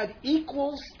both had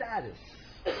equal status.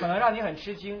 可能让你很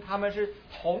吃惊，他们是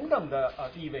同等的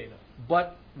地位的。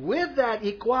 But with that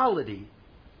equality,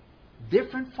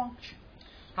 different function.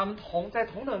 他们在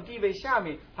同等地位下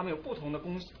面，他们有不同的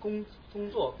工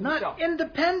作功效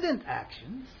Not，independent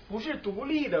actions, 不是独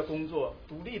立的工作，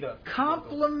独立的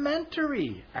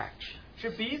complementary actions. 是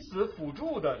彼此辅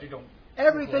助的这种。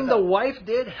 Everything the wife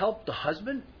did helped the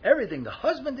husband. Everything the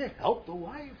husband did helped the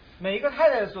wife. 每一个太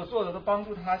太所做的都帮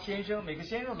助他先生，每个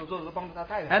先生所做的都帮助他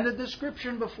太太。 And the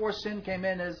description before sin came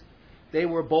in is they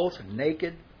were both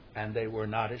naked and they were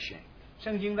not ashamed.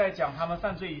 圣经在讲他们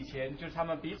犯罪以前，就是他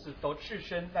们彼此都赤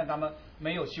身，但他们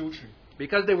没有羞耻，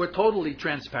 Because they were totally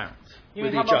transparent 因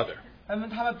为 with 他 each 们 other.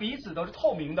 他们彼此都是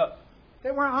透明的，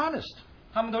 They were honest.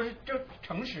 他们都是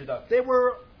诚实的， They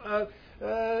were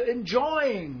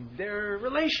enjoying their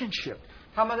relationship.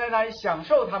 他们在那里享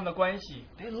受他们的关系，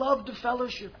 They loved the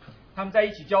fellowship. 他们在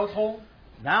一起交通。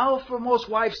 Now, for most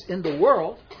wives in the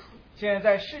world, 现在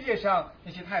在世界上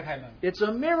那些太太们， it's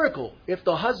a miracle if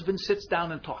the husband sits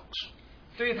down and talks.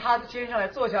 对于他的先生来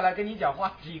坐下来跟你讲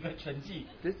话是一个神迹，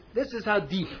 This is how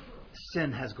deep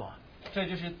sin has gone. 这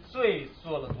就是罪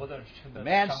做了多深 The 的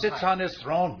man 伤 sits 害。 on his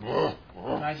throne,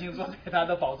 男性坐在他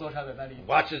的宝座上，在那里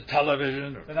watches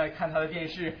television, 在那里看他的电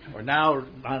视， or now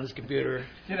on his computer.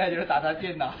 现在就是打他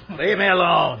电脑， Leave me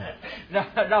alone.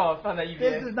 让我放在一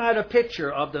This 边 is。not a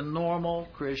picture of the normal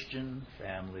Christian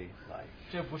family life.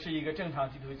 这不是一个正常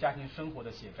基督徒家庭生活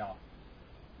的写照。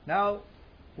 Now,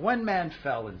 when man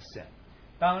fell in sin,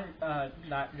 当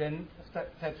人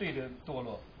在罪的堕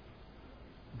落，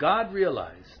 God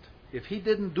realized if he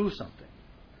didn't do something,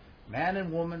 man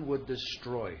and woman would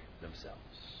destroy themselves.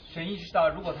 神意识到，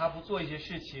如果他不做一些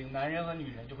事情，男人和女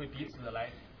人就会彼此的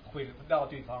来毁掉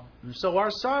对方。 And so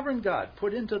our sovereign God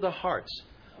put into the hearts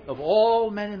of all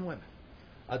men and women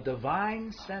a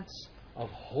divine sense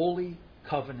of holy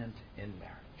covenant in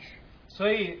marriage.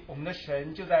 所以，我们的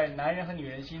神就在男人和女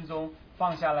人心中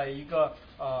放下了一个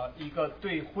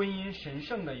对婚姻神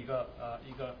圣的一个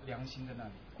良心在那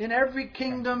里。 In every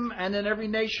kingdom and in every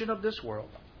nation of this world,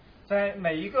 在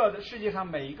每一个世界上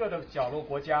每一个的角落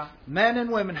国家， men and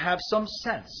women have some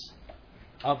sense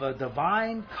of a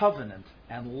divine covenant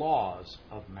and laws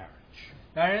of marriage.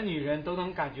 男人女人都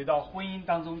能感觉到婚姻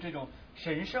当中这种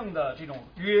神圣的这种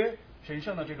约，神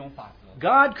圣的这种法则。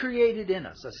 God created in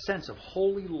us a sense of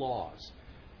holy laws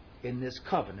in this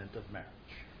covenant of marriage.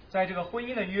 在这个婚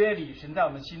姻的约里，神在我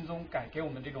们心中给我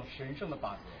们这种神圣的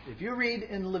法则。 If you read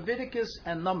in Leviticus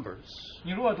and Numbers,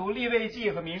 你如果读利未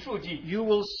记和民数记， you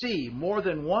will see more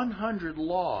than 100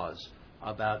 laws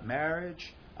about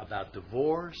marriage, about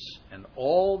divorce, and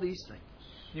all these things.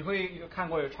 你会看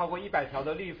过有超过100条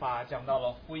的律法，讲到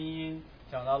了婚姻，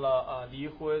讲到了离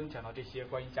婚，讲到这些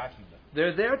关于家庭的。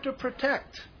 They're there to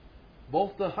protect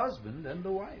both the husband and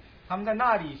the wife. 他们在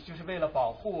那里就是为了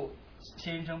保护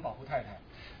先生，保护太太。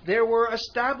 There were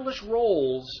established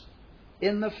roles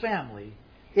in the family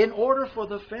in order for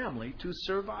the family to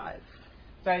survive.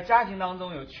 在家庭当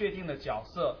中有确定的角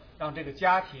色，让这个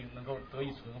家庭能够得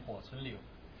以存活存留。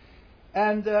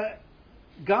 And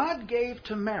God gave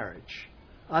to marriage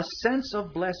a sense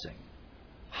of blessing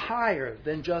higher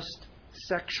than just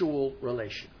sexual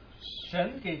relations.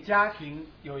 神给家庭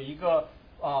有一个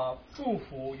祝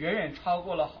福，远远超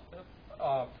过了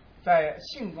在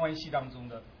性关系当中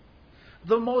的。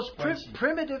 The most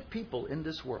primitive people in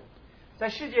this world 在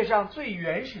世界上最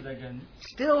原始的人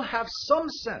still have some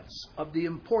sense of the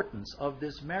importance of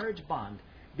this marriage bond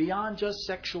beyond just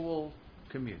sexual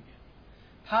communion.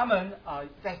 他们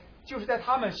在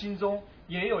他们心中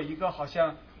也有一个好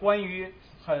像关于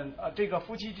这个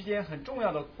夫妻之间很重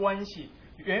要的关系，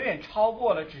远远超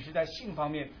过了只是在性方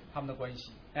面他们的关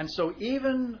系。 And so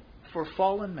even for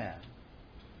fallen man,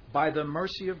 by the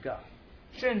mercy of God,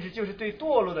 甚至就是对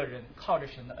堕落的人，靠着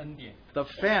神的恩典， the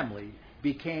family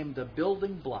became the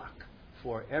building block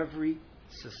for every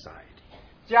society.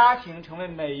 家庭成为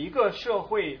每一个社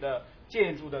会的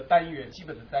建筑的单元，基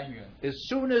本的单元。 As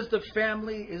soon as the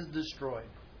family is destroyed,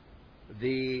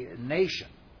 the nation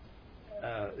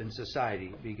in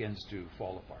society begins to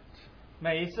fall apart.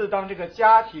 每一次当这个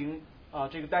家庭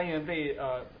这个单元被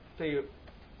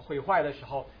毁坏的时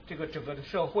候，这个整个的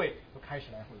社会就开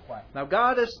始来毁坏。 Now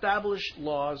God established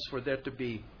laws for there to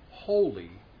be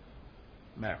holy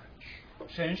marriage.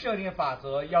 神设定的法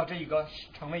则，要这一个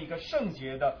成为一个圣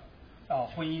洁的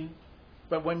婚姻。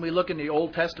But when we look in the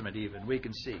Old Testament even, we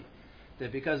can see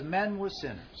that because men were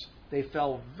sinners, they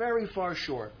fell very far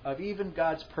short of even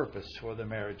God's purpose for the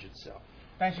marriage itself.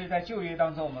 但是在旧约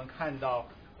当中，我们看到，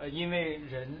因为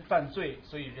人犯罪，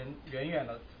所以人远远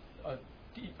的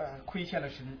亏欠了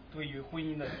神对于婚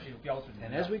姻的这个标准。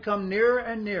And as we come nearer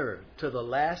and nearer to the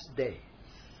last day,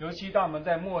 尤其当我们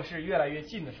在末世越来越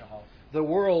近的时候， the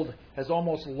world has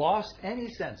almost lost any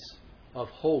sense of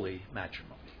holy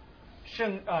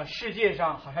matrimony. 世界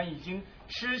上好像已经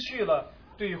失去了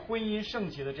对婚姻圣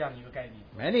洁的这样的一个概念。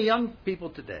Many young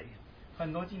people today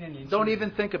很多今年年轻 don't 人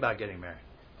even think about getting married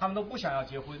他们都不想要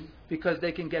结婚， because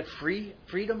they can get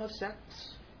freedom of sex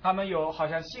他们有好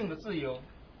像性的自由，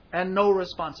 and no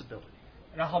responsibility.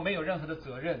 然后没有任何的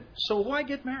责任。 So why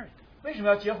get married? 为什么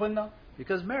要结婚呢？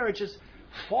 Because marriage has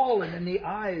fallen in the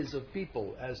eyes of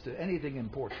people as to anything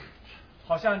important.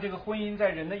 好像这个婚姻在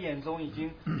人的眼中已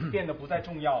经变得不再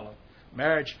重要了。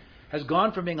Marriage has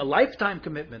gone from being a lifetime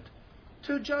commitment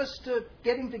to just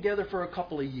getting together for a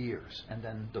couple of years and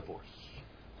then divorce.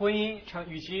 婚姻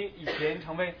与其以前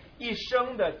成为一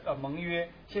生的盟约，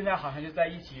现在好像就在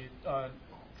一起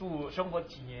生活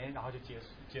几年，然后就结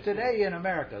束。Today in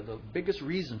America, the biggest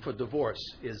reason for divorce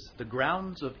is the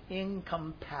grounds of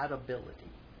incompatibility.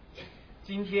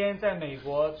 今天在美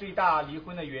国最大离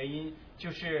婚的原因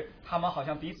就是他们好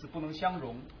像彼此不能相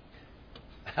容。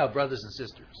Our brothers and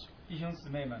sisters, 弟兄姊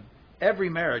妹们， every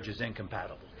marriage is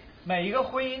incompatible 每一个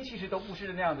婚姻其实都不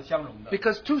是那样的相容的，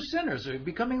 because two sinners are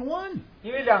becoming one.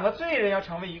 因为两个罪人要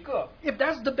成为一个。 If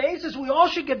that's the basis, we all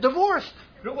should get divorced.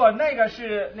 如果那个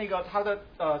是它的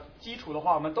基础的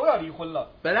话，我们都要离婚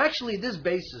了。 But actually, this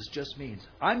basis just means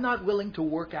I'm not willing to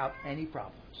work out any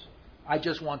problems. I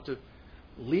just want to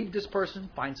leave this person,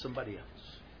 find somebody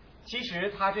else. 其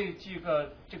实他这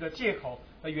个借口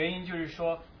的原因就是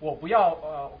说我不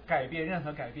要改变任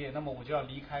何改变，那么我就要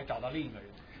离开，找到另一个人。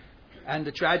And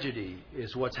the tragedy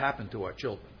is what's happened to our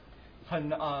children. 很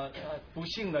不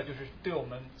幸的就是对我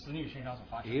们子女身上所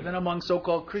发生的。 Even among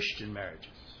so-called Christian marriages.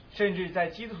 甚至在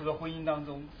基督徒的婚姻当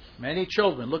中， Many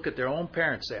children look at their own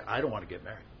parents and say, I don't want to get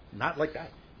married. Not like that.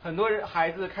 很多孩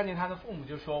子看见他的父母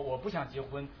就说：“我不想结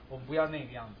婚，我们不要那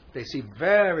个样子。 They see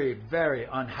very, very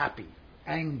unhappy,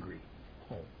 angry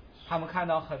homes. ”他们看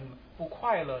到很不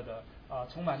快乐的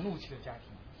充满怒气的家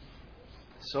庭。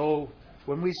 So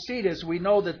when we see this, we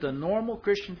know that the normal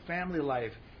Christian family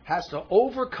life has to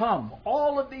overcome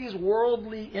all of these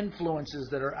worldly influences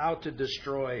that are out to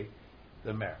destroy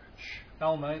the marriage.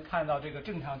 当我们看到这个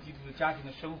正常基督的家庭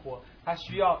的生活，他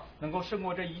需要能够胜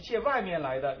过这一切外面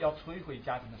来的要摧毁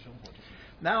家庭的生活。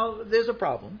 Now, there's a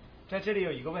problem 在这里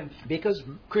有一个问题， because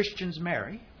Christians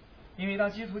marry, 因为当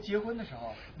基督徒结婚的时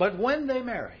候， but when they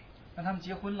marry, 当他们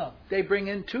结婚了， they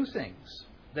bring in two things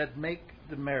that make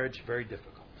the marriage very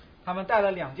difficult. 他们带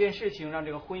了两件事情，让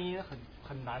这个婚姻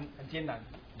很难、很艰难。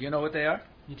 Do you know what they are?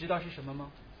 你知道是什么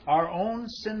吗？ Our own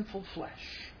sinful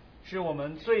flesh. 是我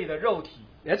们罪的肉体。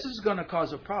 This is going to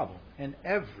cause a problem in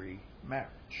every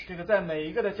marriage. 这个在每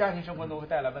一个的家庭生活都会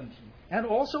带来问题。 And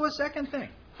also a second thing,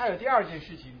 还有第二件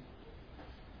事情，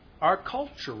 our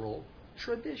cultural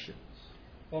traditions.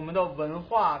 我们的文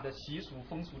化的习俗、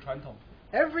风俗、传统。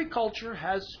 Every culture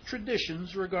has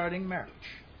traditions regarding marriage.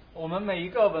 我们每一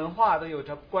个文化都有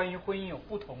着关于婚姻有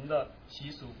不同的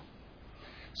习俗。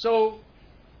 So,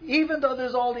 even though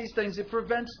there's all these things, it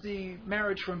prevents the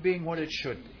marriage from being what it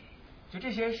should be. 就这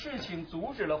些事情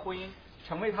阻止了婚姻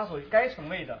成为它所该成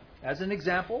为的。 As an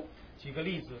example, 举个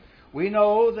例子， we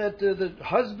know that the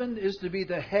husband is to be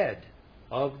the head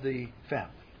of the family.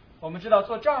 我们知道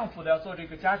做丈夫的要做这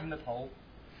个家庭的头，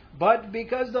 But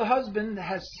because the husband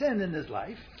has sin in his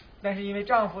life, 但是因为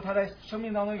丈夫他在生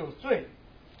命当中有罪，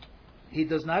 he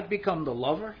does not become the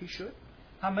lover he should,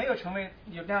 他没有成为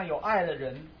那样有爱的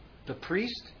人， the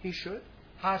priest he should,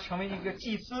 他成为一个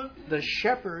祭司， the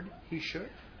shepherd he should,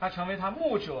 他成为他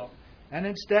牧者，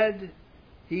 and instead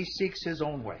he seeks his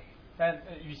own way. 但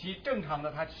与其正常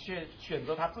的，他却选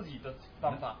择他自己的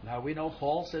方法。 Now we know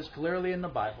Paul says clearly in the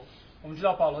Bible, 我们知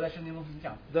道保罗在圣经中怎么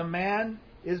讲， the man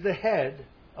is the head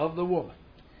of the woman.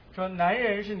 说男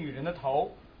人是女人的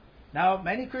头。 Now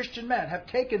many Christian men have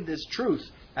taken this truth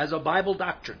as a Bible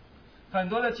doctrine, 很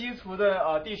多的基督徒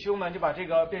的弟兄们就把这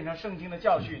个变成圣经的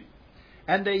教训，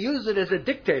 and they use it as a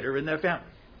dictator in their family.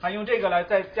 他用这个来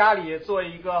在家里做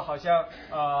一个好像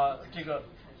这个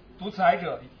独裁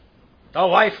者， The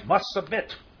wife must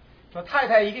submit. 说太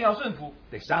太一定要顺服，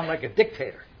 They sound like a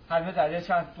dictator. 他们在这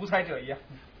像独裁者一样。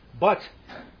 But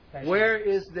但是 where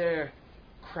is their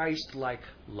Christ-like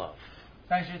love?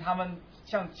 但是他们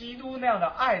像基督那样的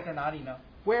爱在哪里呢？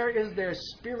 Where is their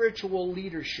spiritual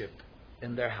leadership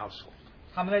in their household?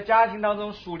 他们在家庭当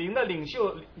中属灵的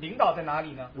领导在哪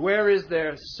里呢？ Where is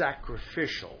their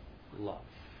sacrificial love?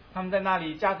 他们在那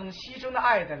里家中牺牲的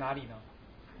爱在哪里呢？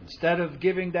 Instead of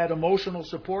giving that emotional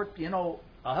support,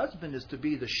 a husband is to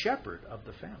be the shepherd of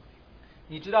the family.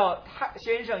 你知道，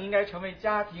先生应该成为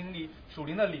家庭里属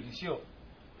灵的领袖，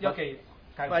要给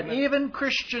感 But 情的 even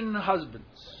Christian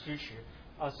husbands, 支持。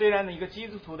虽然呢，一个基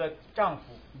督徒的丈夫，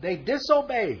 they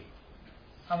disobey.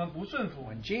 他们不顺服。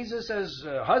 When Jesus says,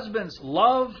 husbands,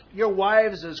 love your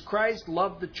wives as Christ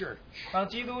loved the church. 当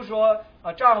基督说，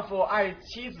丈夫爱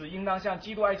妻子，应当像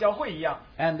基督爱教会一样。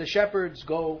 And the shepherds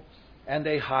go and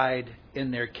they hide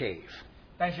in their cave.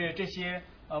 但是这些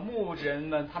牧人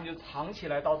们，他们就藏起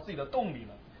来到自己的洞里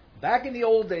了。 Back in the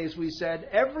old days, we said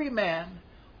every man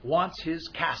wants his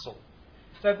castle.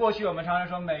 在过去，我们常常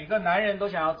说，每个男人都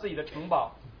想要自己的城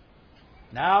堡。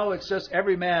 Now it's just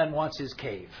every man wants his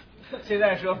cave. 现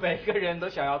在说，每个人都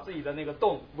想要自己的那个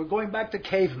洞。 We're going back to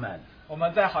cavemen. 我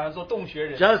们在好像做洞穴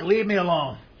人， Just leave me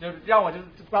alone. 就让我就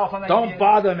把我放在一 Don't 边，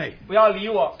 bother me. 不要理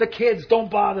我， The kids, don't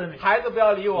bother me. 孩子不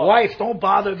要理我， Wife, don't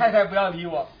bother 太 me. 太不要理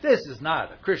我。 This is not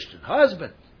a Christian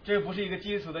husband. 这不是一个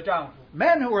基督徒的丈夫。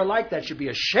 Men who are like that should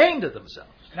be ashamed of themselves.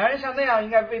 男人像那样，应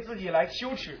该为自己来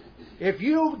羞耻。 If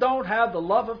you don't have the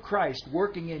love of Christ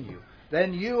working in you,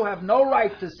 then you have no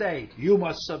right to say, you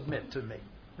must submit to me.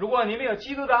 如果你没有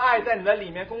基督的爱在你的里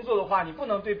面工作的话，你不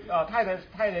能对太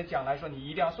太讲来说，你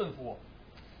一定要顺服我。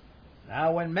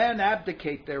 Now, when men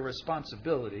abdicate their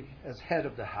responsibility as head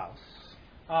of the house,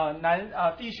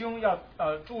 弟兄要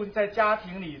住在家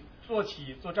庭里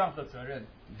做丈夫的责任，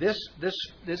 this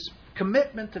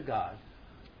commitment to God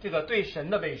这个对神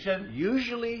的委身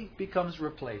usually becomes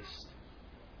replaced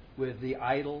with the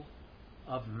idol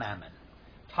of mammon.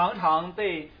 常常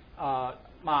被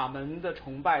马门的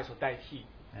崇拜所代替。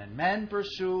 And men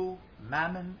pursue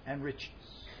mammon and riches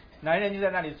男人就在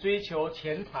那里追求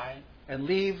钱财， and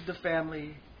leave the family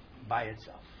by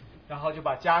itself. 然后就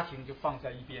把家庭就放在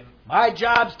一边。 My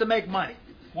job's to make money.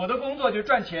 我的工作就是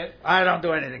赚钱， I don't do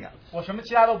anything else. 我什么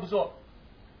其他都不做，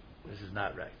 This is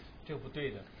not right. 这个不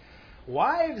对的。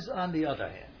 Wives, on the other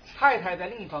hand, 太太在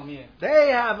另一方面，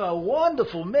 they have a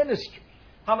wonderful ministry.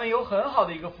 他们有很好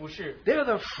的一个服饰， They're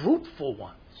the fruitful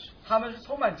ones. 他们是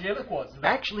充满结的果子的。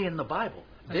 Actually, in the Bible,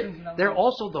 they're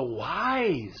also the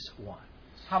wise ones.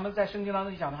 他们在圣经当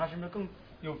中讲，他是不是更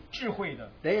有智慧的？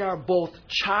 They are both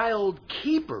child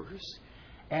keepers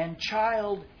and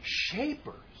child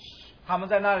shapers. 他们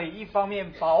在那里一方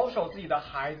面保守自己的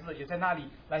孩子，也在那里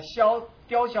来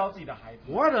雕削自己的孩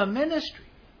子， What a ministry!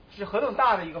 是何等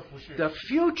大的一个服饰！ The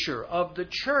future of the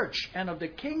church and of the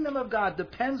kingdom of God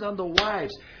depends on the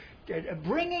wives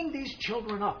bringing these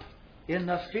children up in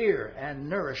the fear and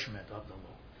nourishment of the Lord.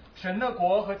 神的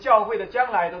国和教会的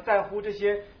将来都在乎这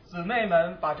些姊妹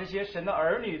们把这些神的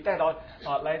儿女带到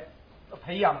来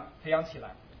培养起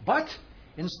来。 But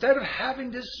instead of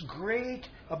having this great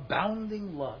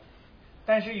abounding love,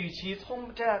 但是与其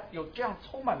有这样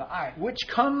充满的爱， which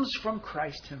comes from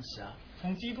Christ himself,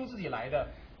 从基督自己来的，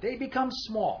 they become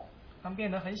small, 他们变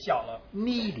得很小了，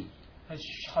 needy,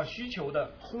 好需求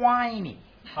的， whiny.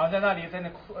 好像在那里在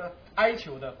那哀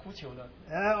求的、哭求的。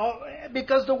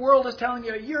 Because the world is telling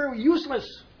you, you're useless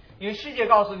因为世界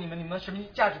告诉你们什么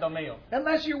价值都没有，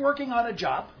 unless you're working on a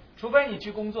job, 除非你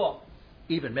去工作，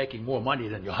 even making more money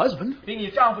than your husband. 比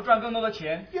你丈夫赚更多的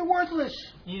钱， You're worthless.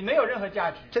 你没有任何价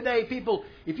值。 Today, people,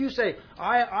 if you say,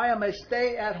 I am a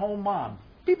stay-at-home mom,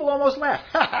 people almost laugh.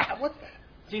 What?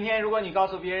 今天如果你告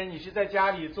诉别人你是在家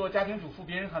里做家庭主妇，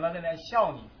别人可能在那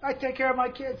笑你。 I take care of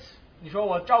my kids. 你说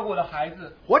我照顾我的孩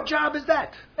子， What job is that?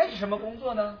 那是什么工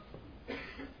作呢？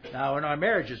 Now, in our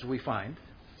marriages, we find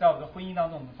在我们的婚姻当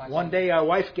中，我们发 one 现 day our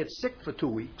wife gets sick for 2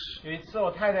 weeks. 有一次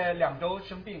我太太2周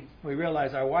生病， We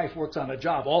realize our wife works on a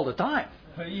job all the time.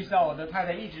 我意识到我的太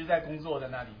太一直在工作在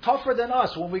那里， Tougher than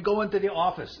us when we go into the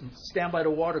office and stand by the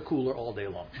water cooler all day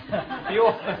long. 比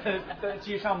我们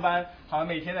去上班，好像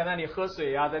每天在那里喝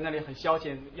水啊，在那里很消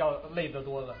遣，要累得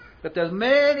多了。 But there's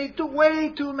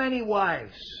way too many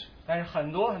wives 但是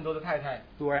很多的太太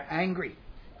who are angry,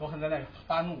 都很在那里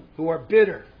发怒， who are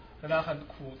bitter, 在那很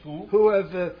苦毒， who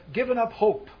have given up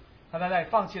hope. 她在那里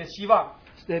放弃了希望，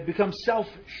 They become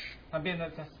selfish. 她变成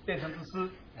自私。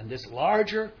 And this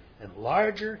larger and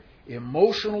larger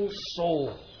emotional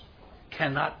soul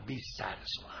cannot be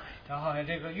satisfied. 然后好像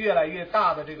这个越来越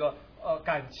大的这个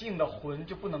感性的魂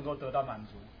就不能够得到满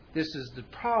足。 This is the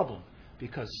problem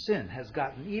because sin has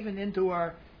gotten even into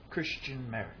our Christian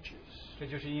marriages. 这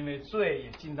就是因为罪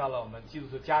也进到了我们基督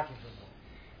徒家庭之中。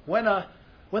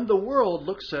 When the world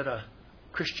looks at a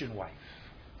Christian wife,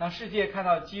 当世界看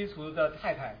到基督徒的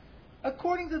太太，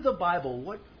 according to the Bible,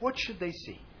 what should they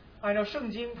see? 按照圣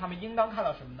经，他们应当看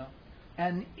到什么呢？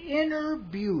 An inner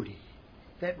beauty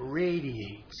that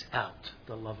radiates out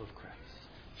the love of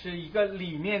Christ. 是一个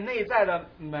里面内在的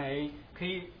美，可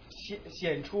以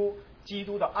显出基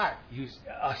督的爱。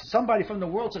Somebody from the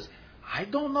world says, I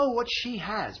don't know what she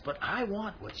has, but I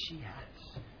want what she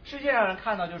has. 世界上人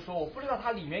看到就说，我不知道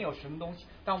它里面有什么东西，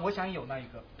但我想有那一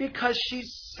个， Because she's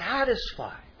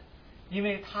satisfied. 因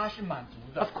为它是满足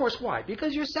的。 Of course, why?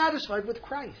 Because you're satisfied with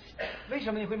Christ. 为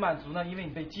什么你会满足呢？因为你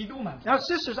被基督满足。 Now,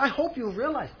 sisters, I hope you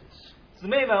realize this. 姊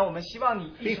妹们，我们希望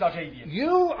你意识到这一点。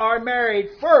 You are married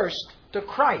first to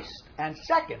Christ and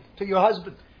second to your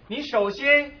husband. 你首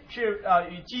先是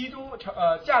与基督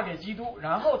嫁给基督，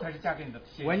然后才是嫁给你的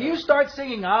先 When 生。 you start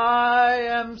singing, I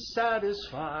am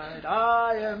satisfied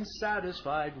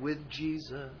with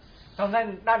Jesus. 当在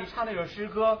那里唱那首诗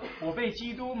歌，我被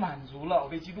基督满足了，我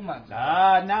被基督满足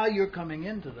了。 Now you're coming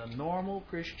into the normal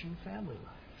Christian family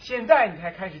life. 现在你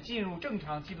才开始进入正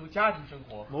常基督家庭生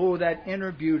活。 Oh, that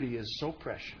inner beauty is so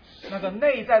precious. 那个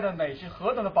内在的美是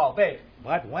何等的宝贝！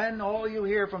 But when all you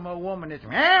hear from a woman is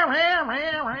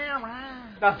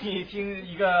当你听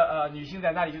一个女性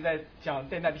在那里就在讲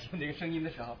在那里用这个声音的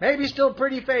时候， maybe still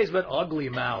pretty face but ugly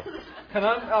mouth. 可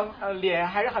能脸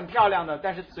还是很漂亮的，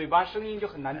但是嘴巴声音就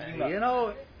很难听 You 的。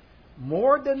 know,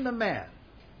 more than the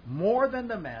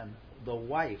man, the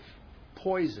wife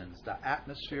poisons the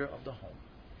atmosphere of the home.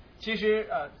 其实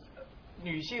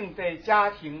女性在家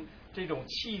庭这种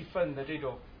气氛的这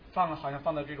种好像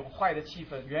放到这种坏的气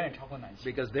氛，远远超过男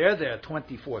性， Because they're there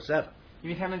 24/7. 因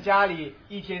为他们家里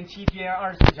一天7天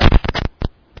24小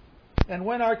时。 And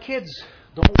when our kids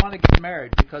don't want to get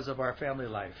married because of our family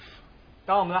life,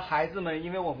 当我们的孩子们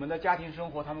因为我们的家庭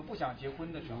生活，他们不想结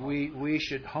婚的时候， we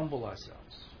should humble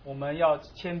ourselves. 我们要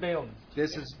谦卑我们自己。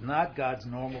 This is not God's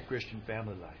normal Christian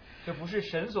family life. 这不是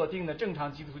神所定的正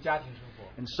常基督徒家庭生活。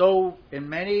 And so, in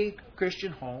many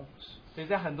Christian homes, 所以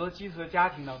在很多基督徒的家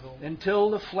庭当中， until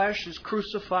the flesh is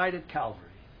crucified at Calvary,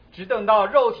 只等到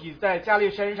肉体在加利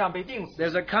山上被钉死，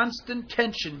 there's a constant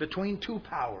tension between two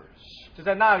powers. 就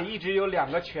在那里一直有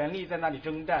两个权力在那里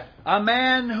征战。 A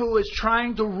man who is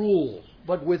trying to rule,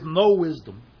 but with no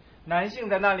wisdom, 男性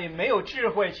在那里没有智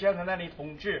慧，实际上在那里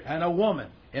统治； and a woman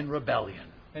in rebellion.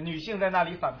 女性在那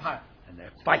里反叛， And they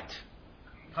fight.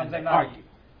 他们 And they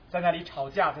在那里吵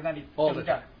架，在那里 All 征 the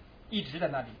战，一直在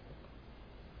那里。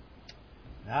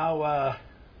 Now,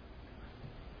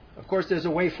 of course, there's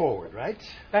a way forward, right?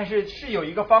 但是有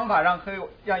一个方法让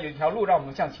有一条路让我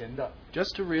们向前的，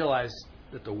 Just to realize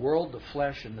that the world, the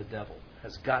flesh, and the devil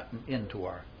has gotten into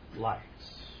our lives.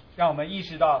 让我们意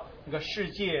识到那个世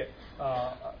界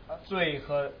罪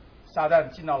和撒旦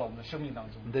进到了我们的生命当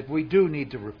中， That we do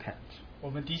need to repent. 我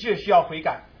们的确需要悔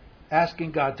改，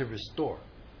 Asking God to restore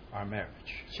our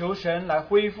marriage. 求神来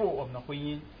恢复我们的婚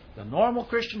姻。 The normal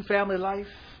Christian family life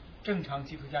正常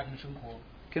基督家庭生活，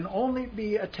 can only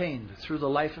be attained through the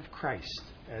life of Christ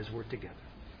as we're together.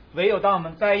 唯有当我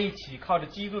们在一起，靠着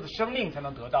基督的生命才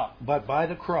能得到。 But by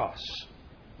the cross,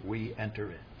 we enter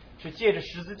in. 是借着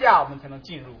十字架，我们才能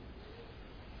进入。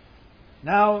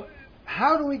 Now,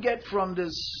 how do we get from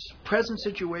this present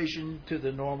situation to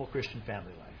the normal Christian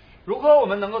family life? 如何我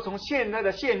们能够从现在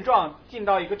的现状进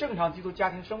到一个正常基督家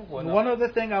庭生活呢？ One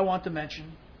other thing I want to mention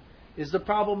is the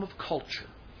problem of culture.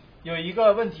 有一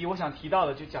个问题我想提到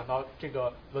的，就讲到这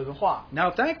个文化。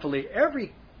 Now, thankfully, every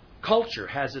culture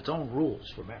has its own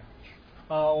rules for marriage.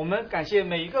 我们感谢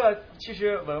每一个其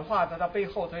实文化它背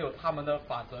后它有他们的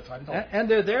法则传统， And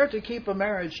they're there to keep a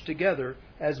marriage together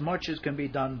as much as can be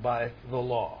done by the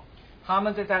law. 他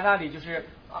们在那里就是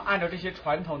按照这些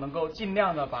传统，能够尽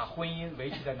量的把婚姻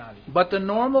维持在那里。 But the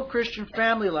normal Christian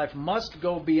family life must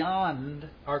go beyond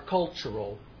our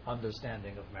cultural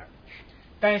understanding of marriage.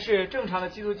 但是正常的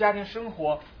基督家庭生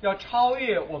活要超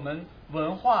越我们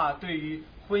文化对于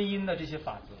婚姻的这些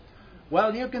法则。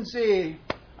 Well, you can see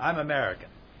I'm American.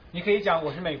 你可以讲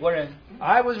我是美国人，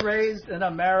 I was raised in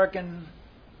an American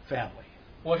family.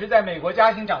 我是在美国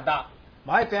家庭长大。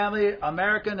 My family,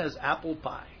 American as apple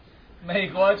pie. 美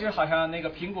国就好像那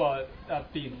个苹果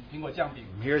饼，苹果酱饼，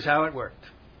 Here's how it worked.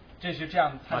 这是这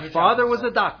样。他 My 是这样 father was a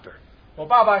doctor. 我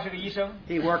爸爸是个医生，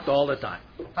 He worked all the time.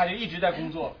 他就一直在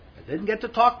工作， I didn't get to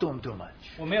talk to him too much.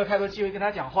 我没有太多机会跟他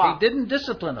讲 He 话， didn't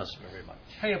discipline us very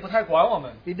much. 他也不太管我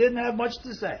们， He didn't have much to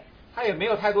say. 他也没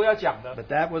有太多要讲的。 But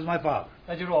that was my father.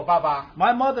 那就是我爸爸，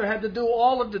 My mother had to do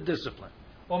all of the discipline.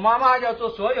 我妈妈要做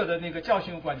所有的那个教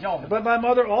训管教我们。 But my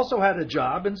mother also had a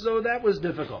job, and so that was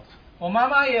difficult. 我妈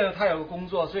妈她有个工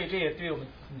作，所以这也对我们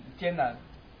很艰难。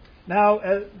 Now,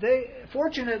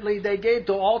 fortunately, they gave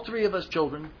to all three of us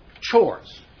children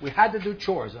chores. We had to do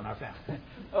chores in our family.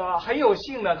 很有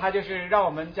幸的，他就是让我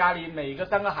们家里每一个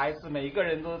3个孩子，每一个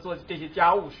人都做这些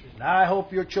家务事。Now I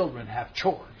hope your children have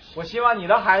chores. 我希望你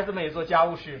的孩子们也做家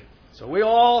务事。So we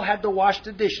all had to wash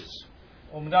the dishes.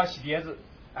 我们都要洗碟子。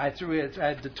I had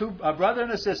a brother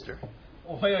and a sister.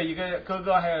 我有一个哥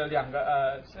哥，还有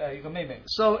一个妹妹。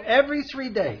So every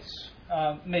 3 days.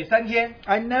 每3天。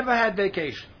I never had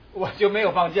vacation. 我就没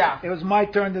有放假。It was my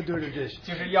turn to do the dishes.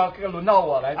 就是要轮到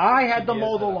我来。I had to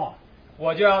mow the lawn.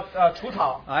 我就要除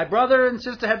草。My brother and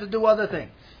sister had to do other things.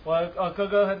 我哥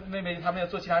哥和妹妹他们要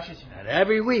做其他事情。And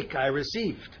every week I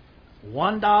received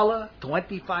 $1.25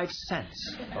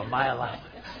 for my allowance.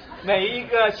 每一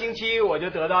个星期我就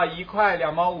得到1块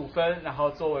2毛5分，然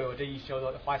后作为我这一周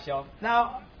的花销。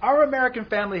Now our American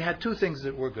family had 2 things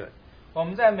that were good. 我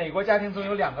们在美国家庭中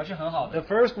有2个是很好的。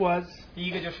The first was 第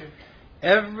一个就是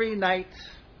every night,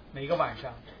 每个晚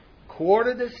上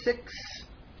 5:45,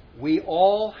 we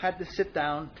all had to sit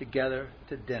down together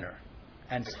to dinner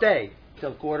and stay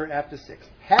till 6:45.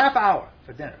 Half hour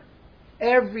for dinner.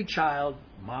 Every child,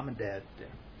 mom and dad,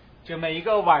 dinner. 就每一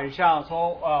个晚上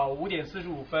从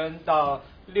5:45到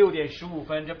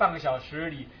6:15这半个小时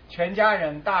里，全家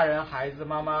人，大人、孩子、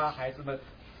妈妈、孩子们、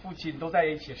父亲都在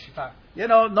一起吃饭。You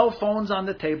know, no phones on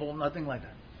the table, nothing like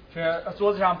that. 是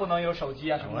桌子上不能有手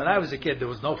机啊什么的。When I was a kid, there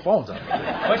was no phones on the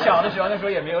table. 我小的时候那时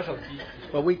候也没有手机。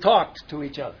But we talked to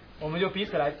each other. 我们就彼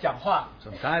此来讲话。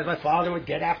Sometimes my father would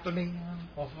get after me.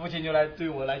 我父亲就来对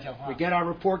我来讲话。We get our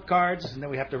report cards and then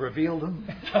we have to reveal them.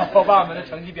 我把我们的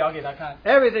成绩表给他看。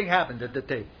Everything happened at the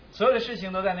table. 所有的事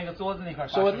情都在那个桌子那块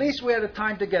发生。So at least we had a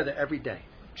time together every day.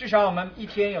 至少我们一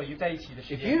天有在一起的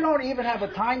时 If 间。 you don't even have a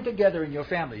time together in your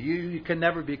family, you can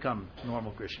never become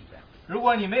normal Christian family. 如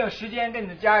果你没有时间跟你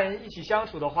的家人一起相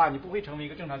处的话，你不会成为一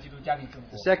个正常基督家庭生活。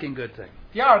 The second good thing,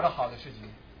 第二个好的事情，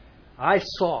 I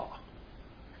saw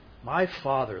my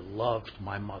father loved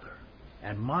my mother,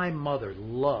 and my mother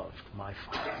loved my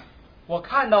father. 我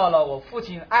看到了我父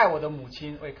亲爱我的母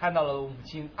亲，我也看到了我母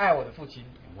亲爱我的父亲。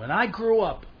 When I grew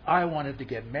up, I wanted to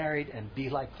get married and be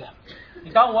like them.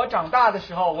 当我长大的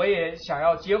时候，我也想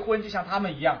要结婚，就像他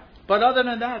们一样。 But other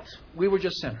than that, we were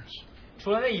just sinners. 除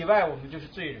了那以外，我们就是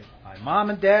罪人。 My mom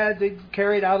and dad, they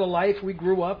carried out a life. We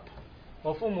grew up.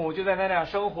 我父母就在那样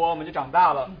生活，我们就长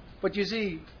大了。 But you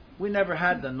see, we never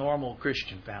had the normal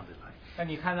Christian family life. 但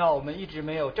你看到我们一直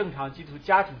没有正常基督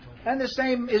家庭生活。 And the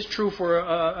same is true for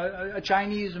a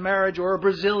Chinese marriage or a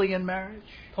Brazilian marriage.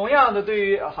 同样的，对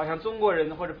于好像中国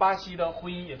人或者巴西的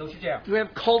婚姻也都是这样。 We have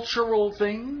cultural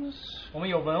things. 我们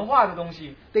有文化的东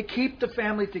西， They keep the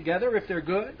family together if they're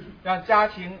good. 让家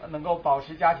庭能够保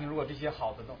持家庭。如果这些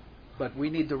好的东西。 But we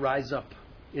need to rise up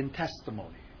in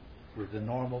testimony with the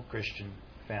normal Christian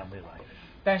family life.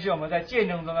 但是我们在见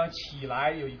证中要起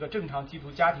来，有一个正常基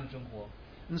督家庭生活。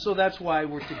 And so that's why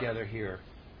we're together here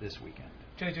this weekend.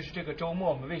 这就是这个周末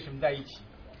我们为什么在一起。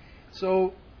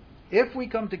 So if we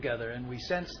come together and we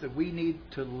sense that we need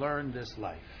to learn this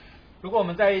life, 如果我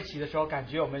们在一起的时候，感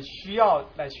觉我们需要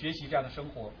来学习这样的生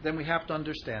活， then we have to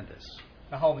understand this.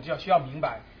 然后我们就需要明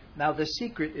白， Now the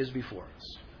secret is before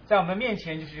us. 在我们面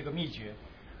前就是这个秘诀。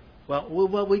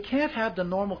 Well, we can't have the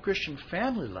normal Christian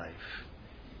family life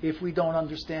if we don't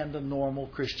understand the normal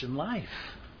Christian life.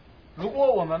 如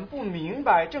果我们不明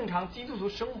白正常基督徒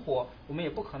生活，我们也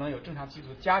不可能有正常基督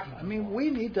徒家庭 I 生 mean, 活。 we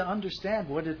need to understand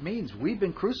what it means. We've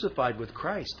been crucified with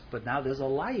Christ, but now there's a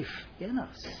life in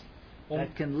us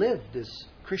that can live this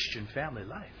Christian family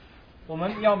life. 我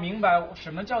们要明白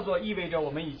什么叫做意味着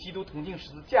我们与基督同进十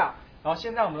字架，然后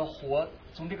现在我们的活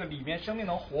从这个里面生命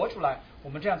能活出来，我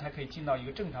们这样才可以进到一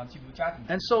个正常基督家庭。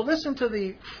 And so listen to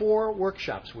the 4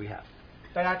 workshops we have.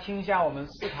 大家听一下我们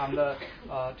4堂的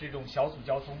这种小组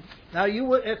交通。 Now,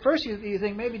 at first you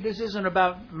think maybe this isn't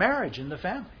about marriage in the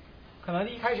family. 可能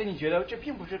一开始你觉得这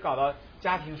并不是搞到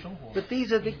家庭生活， But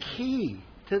these are the key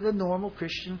to the normal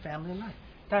Christian family life.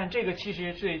 但这个其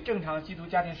实是正常基督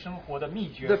家庭生活的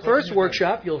秘诀。 The first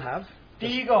workshop you'll have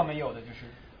第一个我们有的就是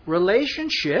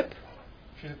relationship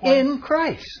是关 in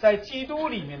Christ. 在基督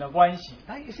里面的关系。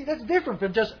 Now, you see, that's different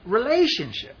from just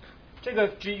relationship. 这个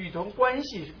与同关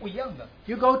系是不一样的。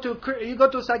 You go to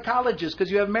a psychologist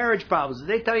because you have marriage problems.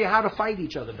 They tell you how to fight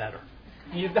each other better.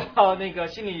 你到那个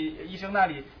心理医生那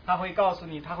里，他会告诉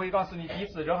你彼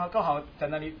此然后更好在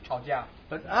那里吵架。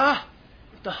 But if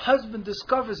the husband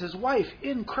discovers his wife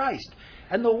in Christ,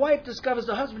 and the wife discovers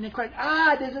the husband in Christ,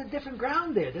 there's a different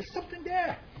ground there. There's something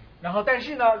there. 然后，但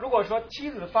是呢，如果说妻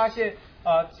子发现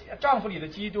丈夫里的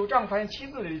基督，丈夫发现妻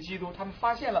子里的基督，他们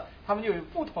发现了，他们就有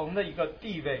不同的一个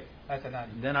地位在那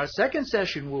里。 Then our second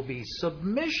session will be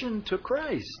submission to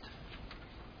Christ.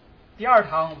 第2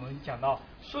堂我们讲到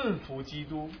顺服基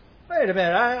督。Wait a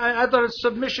minute, I thought it's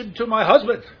submission to my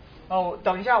husband. 哦，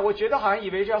等一下，我觉得好像以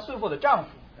为是要顺服我的丈夫，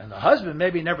 And the husband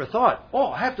maybe never thought,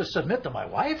 oh, I have to submit to my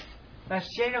wife. 但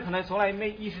先生可能从来没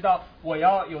意识到我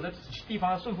要有的地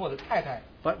方要顺服我的太太。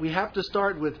 But we have to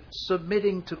start with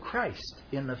submitting to Christ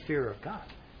in the fear of God.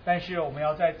 但是我们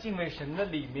要在敬畏神的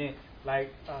里面来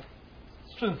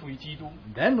顺服于基督。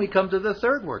 Then we come to the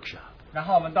third workshop. 然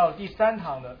后我们到了第3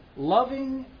堂的，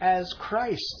 Loving as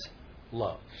Christ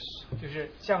loves. 就是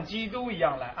像基督一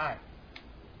样来爱。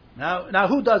 Now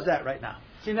who does that right now?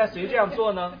 现在谁这样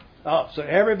做呢？ Oh, so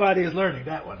everybody is learning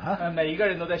that one, huh? 每一个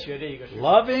人都在学这一个事。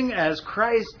 Loving as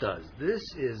Christ does. This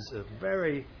is a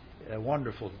very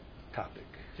wonderful topic.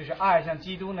 就是爱像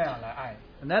基督那样来爱。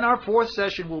 And then our fourth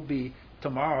session will be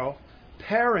tomorrow,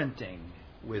 parenting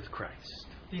with Christ.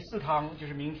 第4堂就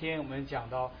是明天我们讲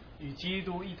到与基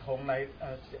督一同来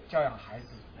教养孩子。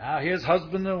 Now here's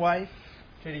husband and wife.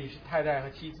 这里是太太和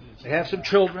妻子， They have some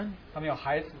children. 他们有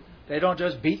孩子， They don't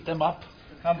just beat them up.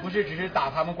 他们不是只是打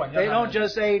他们管教 They 他 don't 们， just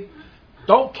say,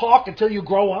 don't talk until you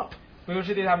grow up. 不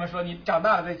是对他们说你长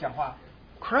大了再讲话。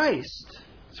 Christ,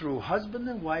 through husband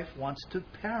and wife, wants to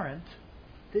parent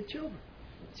the children.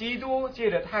 基督借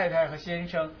着太太和先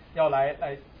生要来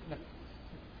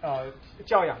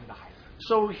教养你的孩子。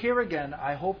 So here again,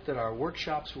 I hope that our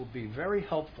workshops will be very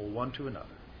helpful one to another.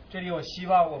 这里我希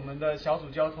望我们的小组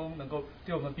交通能够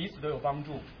对我们彼此都有帮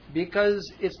助， Because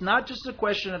it's not just a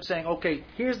question of saying, okay,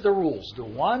 here's the rules. Do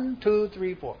 1, 2,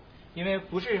 3, 4. 因为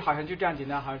不是好像就这样简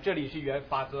单，好像这里是原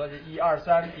法则是1、2、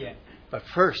3点。 But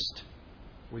first,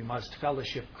 we must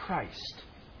fellowship Christ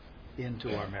into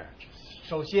our marriages.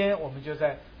 首先，我们就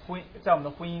在我们的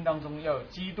婚姻当中要有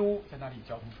基督在那里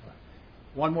交通出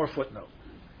来。 One more footnote.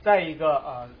 再一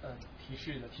个提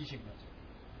醒的，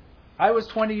 I was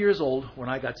 20 years old when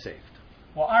I got saved.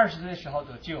 我20岁的时候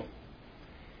得救，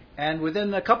 And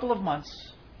within a couple of months,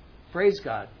 praise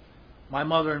God, my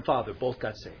mother and father both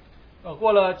got saved.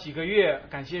 过了几个月，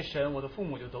感谢神，我的父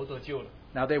母就都得救了。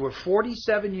 Now, they were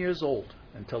 47 years old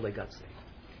until they got saved.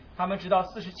 他们直到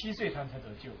47岁他们才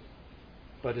得救。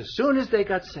 But as soon as they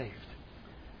got saved,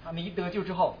 他们一得救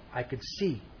之后， I could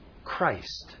see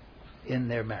Christ in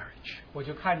their marriage. 我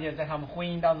就看见在他们婚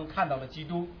姻当中看到了基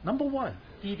督。 Number one,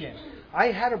 第一点，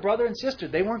 I had a brother and sister.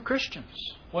 They weren't Christians.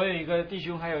 我有一个弟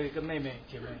兄，还有一个妹妹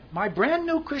姐妹。 My brand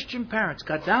new Christian parents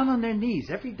got down on their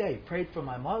knees every day, prayed for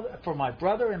my mother, for my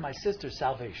brother and my sister's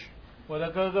salvation. 我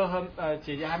的哥哥和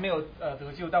姐姐还没有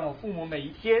得救，但我父母每一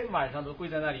天晚上都跪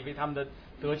在那里为他们的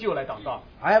得救来祷告。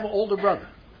 I have an older brother,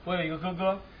 我有一个哥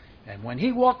哥， and when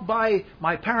he walked by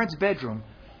my parents' bedroom,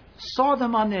 saw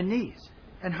them on their knees,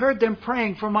 and heard them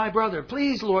praying for my brother,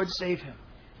 please, Lord, save him.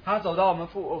 他走到我们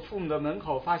父母的门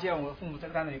口，发现我父母在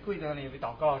那里跪在那里为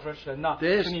祷告，说神呐，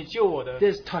 This- 求你救我的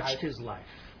This 孩 touched 子。 his life,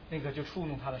 那个就触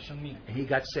动他的生命， and he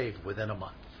got saved within a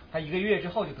month. 他1个月之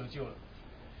后就得救了。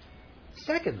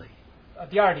 Secondly,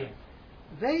 第二点，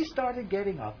 they started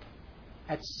getting up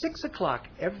at 6 o'clock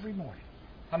every morning,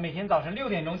 他每天早晨6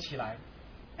点钟起来，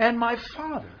 and my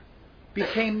father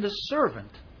became the servant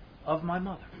of my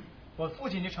mother. 我父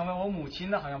亲就成为我母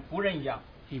亲的好像仆人一样，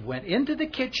 He went into the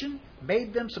kitchen,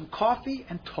 made them some coffee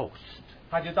and toast,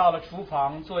 他就到了厨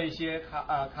房做一些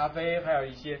咖啡，还有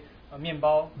一些面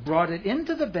包， brought it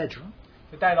into the bedroom.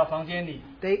 就带到房间里，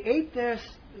 They ate their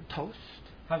toast,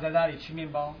 他们在那里吃面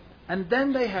包， and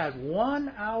then they had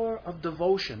 1 hour of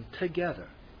devotion together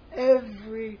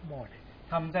every morning.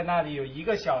 他们在那里有1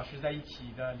个小时在一起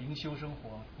的灵修生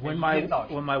活。每 When 一 my 天早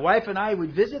晨， when my wife and I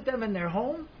would visit them in their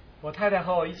home, 我太太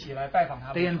和我一起来拜访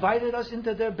他 they 们， invited us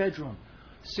into their bedroom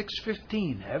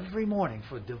 6:15 every morning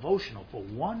for devotional for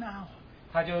 1 hour.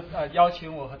 他就邀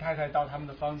请我和太太到他们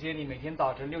的房间里，每天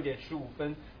早晨6点15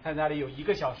分，在那里有1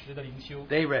个小时的灵修，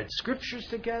 They read scriptures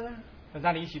together, 在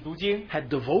那里一起读经， had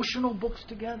devotional books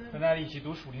together. 在那里一起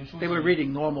读属灵书籍 They，were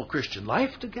reading normal Christian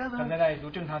life 他们 together. 在那里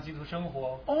读正常基督生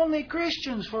活。 Only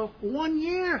Christians for 1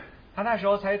 year. 他那时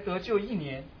候才得救1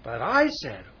年， But I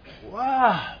said,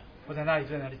 wow, 我在那里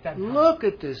赞叹， look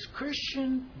at this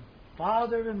Christian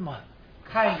father and mother.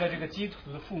 看一个这个基督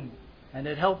徒的父母， And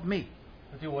it helped me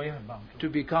对我也很帮助， to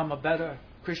become a better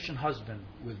Christian husband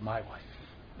with my wife.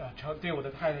 对我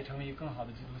的太太成为一个更好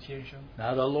的基督先生。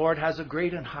 Now the Lord has a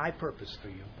great and high purpose for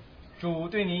you. 主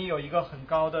对你有一个很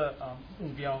高的目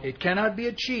标， It cannot be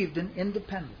achieved in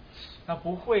independence. 那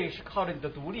不会是靠着你的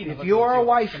独立能够 If you are a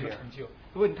wife 成 here 就。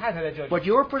如果你太太在这里， But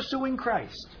you're pursuing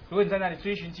Christ 如果你在那里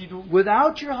追寻基督，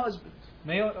 without your husband.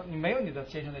 没有你的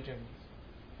先生在这里，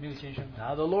没有先生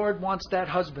Now the Lord wants that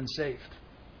husband saved.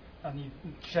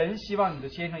 神希望你的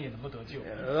先生也能够得救。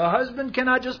 The husband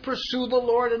cannot just pursue the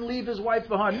Lord and leave his wife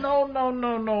behind. No, no,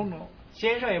 no, no, no.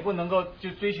 先生也不能够就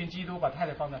追寻基督，把太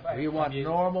太放在外 We 旁 want 边。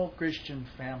 normal Christian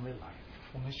family life.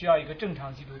 我们需要一个正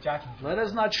常基督家庭生活。 Let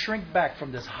us not shrink back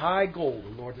from this high goal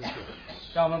the Lord has given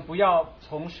us. 让我们不要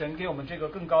从神给我们这个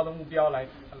更高的目标来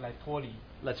脱离。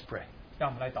 Let's pray. 让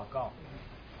我们来祷告。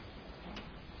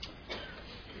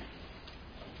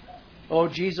 Oh,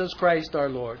 Jesus Christ our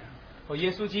Lord, 哦，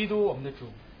耶稣基督，我们的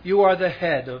主， you are the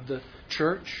head of the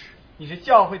church. 你是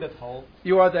教会的头，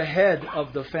 You are the head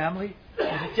of the family.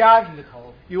 你是家庭的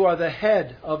头， You are the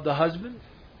head of the husband.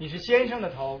 你是先生的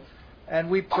头。 And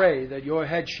we pray that your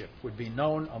headship would be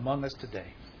known among us today.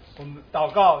 我们祷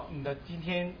告你的今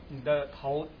天你的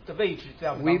头的位置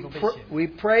在我们 We, 当中被 pr- 显。 we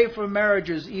pray for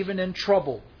marriages even in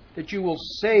trouble, that you will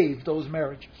save those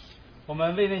marriages. 我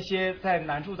们为那些在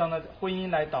难处当中的婚姻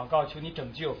来祷告，求你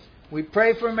拯救。 We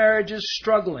pray for marriages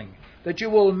struggling, that you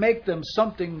will make them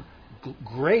something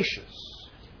gracious.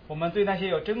 我们对那些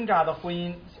有挣扎的婚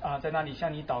姻在那里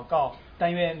向你祷告，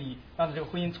但愿你让这个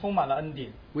婚姻充满了恩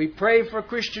典。 We pray for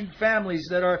Christian families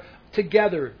that are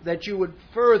together, that you would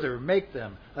further make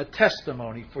them a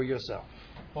testimony for yourself.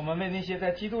 我们为那些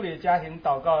在基督里的家庭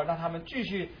祷告，让他们继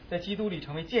续在基督里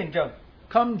成为见证。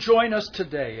 Come join us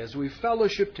today as we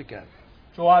fellowship together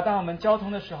主啊，当我们交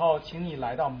通的时候，请你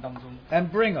来到我们当中， and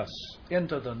bring us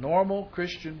into the normal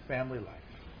Christian family life.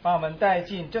 把我们带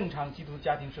进正常基督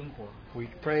家庭生活。 We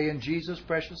pray in Jesus'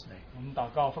 precious name. 我们祷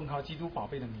告，奉靠基督宝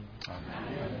贝的名。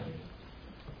 Amen.